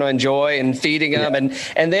people are going to enjoy and feeding them,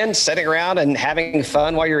 and then sitting around and having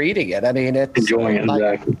fun while you're eating it. I mean, it's enjoying it,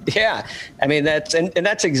 exactly. Yeah, I mean that's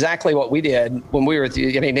exactly what we did when we were with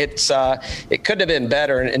you. I mean, it couldn't have been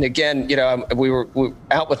better. And again, we were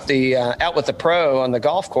out with the pro on the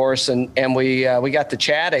golf course, and we got to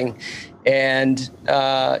chatting. And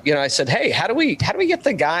I said, hey, how do we get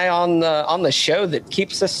the guy on the show that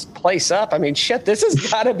keeps this place up? I mean, shit, this has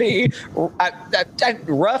got to be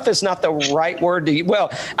rough is not the right word to use.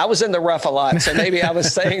 Well, I was in the rough a lot, so maybe I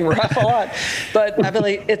was saying rough a lot. But I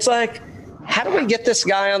mean, it's like, how do we get this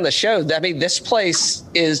guy on the show? I mean, this place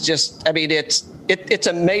is just, I mean, it's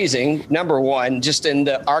amazing, number one, just in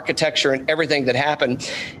the architecture and everything that happened.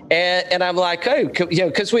 And I'm like, oh,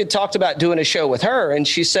 because we had talked about doing a show with her, and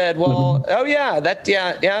she said, well, oh yeah,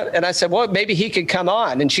 yeah. And I said, well, maybe he could come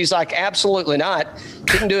on. And she's like, absolutely not.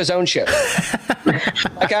 He can do his own show.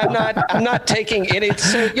 Like I'm not taking any.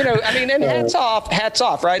 So I mean, and hats off,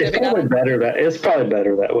 right? It's probably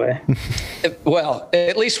better that way. Well,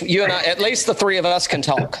 at least you and I, at least the three of us can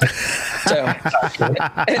talk. So,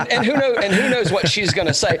 and who knows what she's going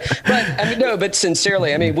to say. But I mean, no, but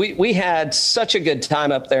sincerely, I mean, we had such a good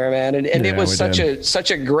time up there, man, and it was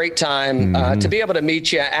such a great time to be able to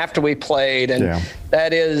meet you after we played, and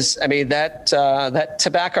that is, I mean, that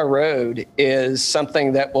Tobacco Road is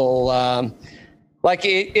something that will. Like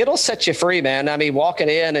it'll set you free, man. I mean, walking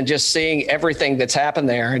in and just seeing everything that's happened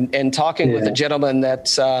there, and talking with a gentleman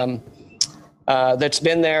that's been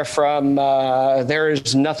there from.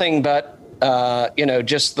 There's nothing but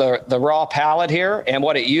just the raw palate here and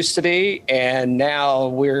what it used to be, and now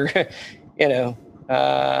we're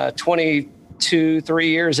 3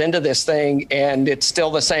 years into this thing, and it's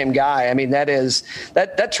still the same guy. I mean,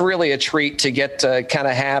 that's really a treat to get to kind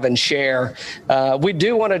of have and share. We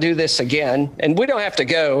do want to do this again, and we don't have to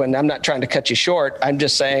go, and I'm not trying to cut you short. I'm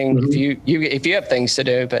just saying if you have things to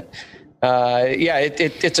do, but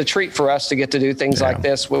it's a treat for us to get to do things like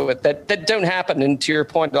this that don't happen. And to your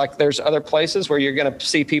point, like there's other places where you're going to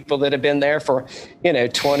see people that have been there for,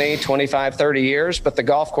 20, 25, 30 years, but the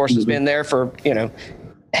golf course has been there for,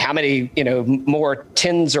 how many, more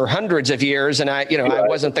tens or hundreds of years. And I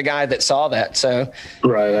wasn't the guy that saw that. So.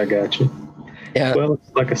 Right. I got you. Yeah. Well,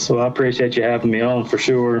 I appreciate you having me on for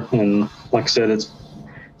sure. And like I said, it's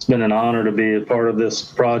been an honor to be a part of this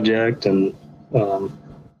project, and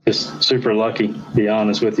just super lucky, to be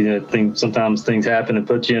honest with you. I think sometimes things happen and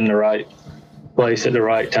put you in the right place at the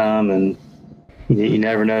right time. And you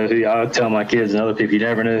never know who, I tell my kids and other people, you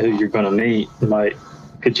never know who you're going to meet.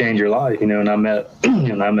 Could change your life, and I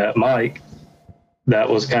met Mike. That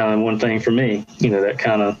was kind of one thing for me, that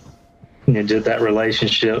kind of, did that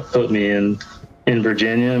relationship put me in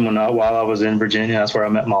Virginia. And while I was in Virginia, that's where I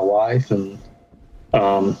met my wife, and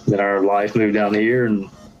then our life moved down here, and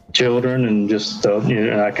children, and just,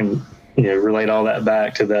 I can, relate all that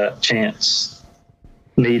back to that chance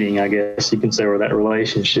meeting, I guess you can say, or that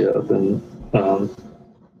relationship, and,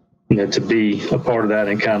 to be a part of that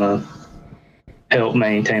and kind of help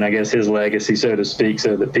maintain, I guess, his legacy, so to speak,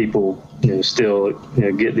 so that people, still,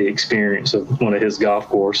 get the experience of one of his golf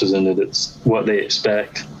courses, and that it's what they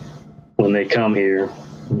expect when they come here.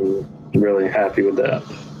 I'm really happy with that.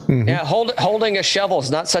 Mm-hmm. Yeah, holding a shovel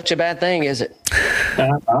is not such a bad thing, is it?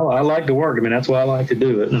 I like to work. I mean, that's why I like to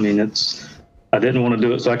do it. I mean, I didn't want to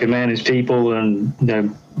do it so I could manage people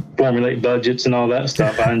and formulate budgets and all that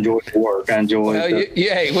stuff. I enjoy the work. I enjoy.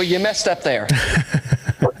 Well, you messed up there.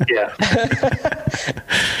 Yeah.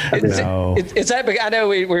 Is that? I know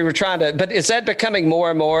we were trying to, but is that becoming more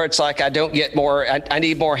and more? It's like I don't get more. I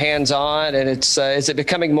need more hands-on, and it's. Is it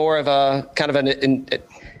becoming more of a kind of an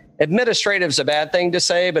administrative is a bad thing to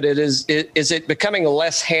say, but is it becoming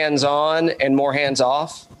less hands-on and more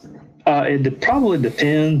hands-off? It probably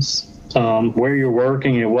depends where you're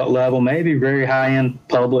working and what level. Maybe very high-end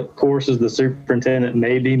public courses, the superintendent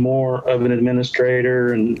may be more of an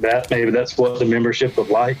administrator, and that's what the membership would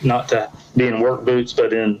like, not to be in work boots,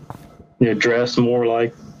 but in dress more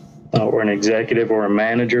like or an executive or a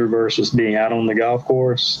manager versus being out on the golf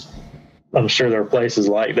course. I'm sure there are places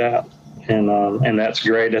like that, and that's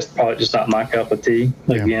great. That's probably just not my cup of tea.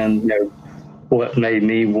 Again, what made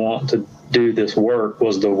me want to do this work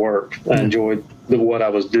was the work. I enjoyed what I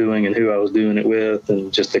was doing and who I was doing it with,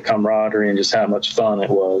 and just the camaraderie and just how much fun it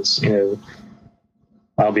was.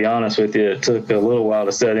 I'll be honest with you, it took a little while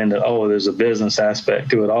to set into, there's a business aspect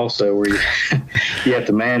to it also, where you have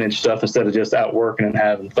to manage stuff instead of just out working and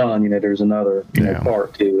having fun. There's another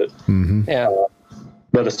part to it. Mm-hmm.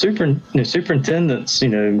 But the superintendents,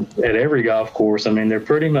 at every golf course, I mean, they're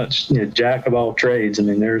pretty much jack of all trades. I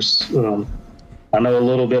mean, there's I know a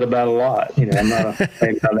little bit about a lot. I'm not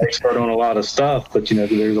maybe not an expert on a lot of stuff, but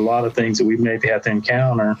there's a lot of things that we maybe have to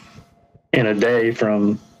encounter in a day,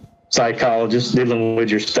 from psychologists dealing with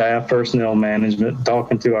your staff, personnel management,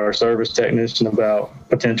 talking to our service technician about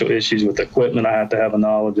potential issues with equipment. I have to have a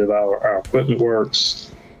knowledge of our equipment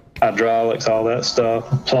works, hydraulics, all that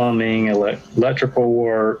stuff, plumbing, electrical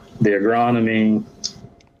work, the agronomy.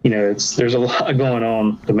 There's a lot going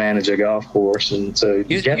on to manage a golf course, and so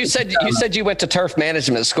you said you went to turf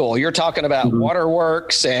management school. You're talking about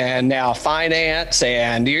waterworks and now finance,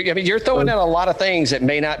 and you're throwing in a lot of things that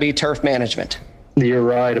may not be turf management. You're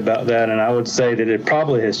right about that, and I would say that it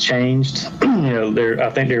probably has changed. I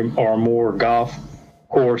think there are more golf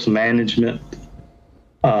course management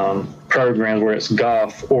programs where it's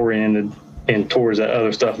golf oriented and towards that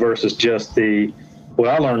other stuff versus just what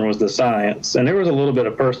I learned was the science. And there was a little bit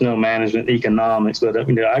of personnel management, economics, but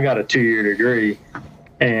I got a 2-year degree.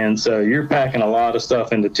 And so you're packing a lot of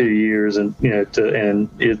stuff into 2 years, and, and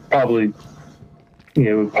it probably,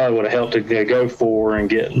 would have helped to go for and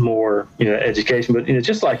get more, education. But,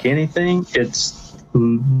 just like anything, it's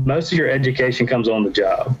most of your education comes on the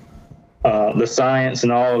job. The science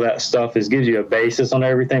and all of that stuff gives you a basis on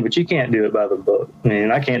everything, but you can't do it by the book. I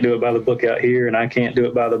mean, I can't do it by the book out here, and I can't do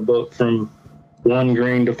it by the book from 1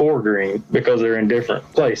 green to 4 green because they're in different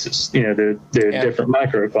places. They're different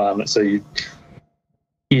microclimates. So you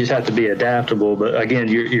just have to be adaptable. But again,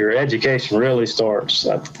 your education really starts,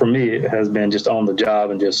 for me, it has been just on the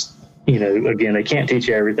job, and just, again, they can't teach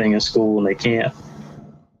you everything in school, and they can't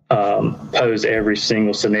pose every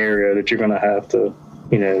single scenario that you're going to have to,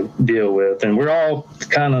 deal with. And we're all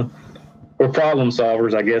we're problem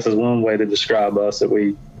solvers, I guess, is one way to describe us, that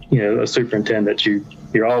we, a superintendent,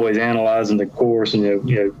 you're always analyzing the course,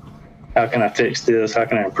 and, how can I fix this? How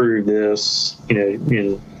can I improve this?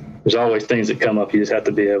 There's always things that come up. You just have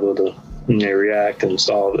to be able to, react and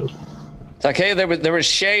solve it. Okay, there was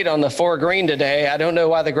shade on the 4 green today. I don't know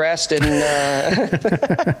why the grass didn't.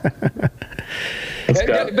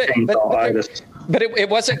 But it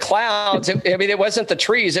wasn't clouds. It wasn't the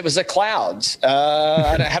trees. It was the clouds.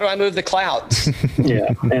 How do I move the clouds?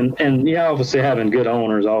 Yeah, and obviously having good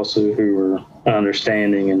owners also who are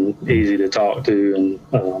understanding and easy to talk to,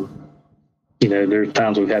 and there's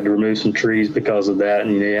times we've had to remove some trees because of that,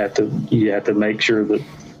 and you have to make sure that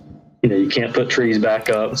you can't put trees back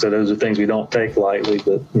up. So those are things we don't take lightly,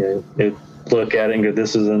 but look at it and go,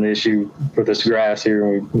 this is an issue for this grass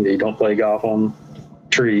here, and you don't play golf on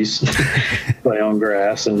trees, play on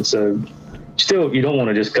grass. And so still, you don't want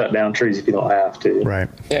to just cut down trees if you don't have to. Right.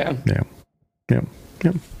 Yeah. Yeah. Yep.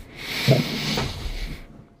 Yep.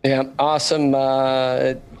 Yeah. Awesome.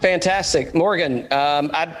 Fantastic. Morgan,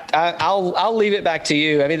 I'll leave it back to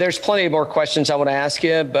you. I mean, there's plenty more questions I want to ask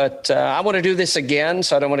you, but I want to do this again,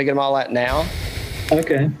 so I don't want to get them all out now.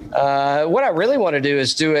 Okay. What I really want to do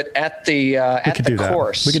is do it at the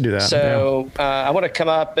course. We could do that. So I want to come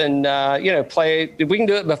up and play. We can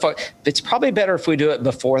do it before. It's probably better if we do it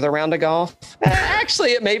before the round of golf.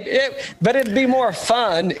 Actually, but it'd be more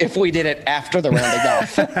fun if we did it after the round of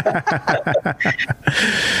golf.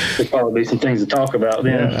 There'll probably be some things to talk about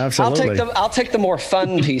then. Yeah, absolutely. I'll take the more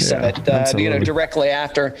fun piece of it, directly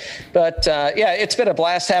after. But it's been a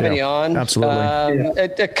blast having you on. Absolutely.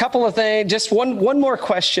 A couple of things. Just one more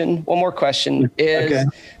question. One more question is, okay.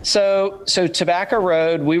 So Tobacco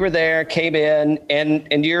Road, we were there, came in,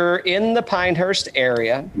 and you're in the Pinehurst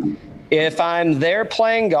area. If I'm there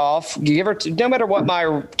playing golf, no matter what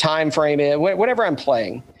my time frame is, whatever I'm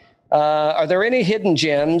playing, are there any hidden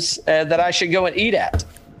gems that I should go and eat at?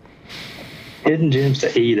 Hidden gems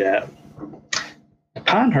to eat at.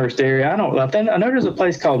 Pinehurst area, I know there's a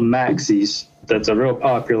place called Maxie's that's a real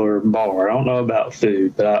popular bar. I don't know about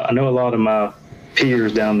food, but I know a lot of my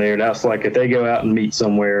peers down there, that's like if they go out and meet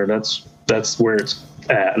somewhere, that's where it's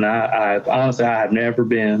at. And I honestly have never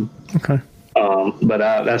been. Okay. But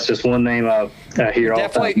that's just one name I hear all the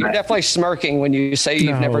time. You're definitely smirking when you say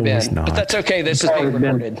you've never been. But that's okay. This is being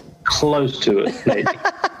recorded. Close to it, maybe.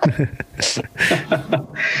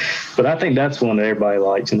 But I think that's one that everybody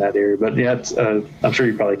likes in that area. But yeah, I'm sure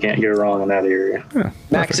you probably can't go wrong in that area. Yeah,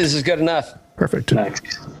 Max's is good enough. Perfect.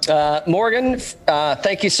 Morgan,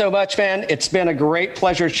 thank you so much, man. It's been a great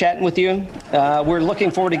pleasure chatting with you. We're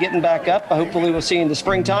looking forward to getting back up. Hopefully we'll see you in the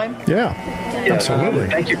springtime. Yeah, absolutely.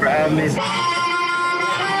 Thank you for having me.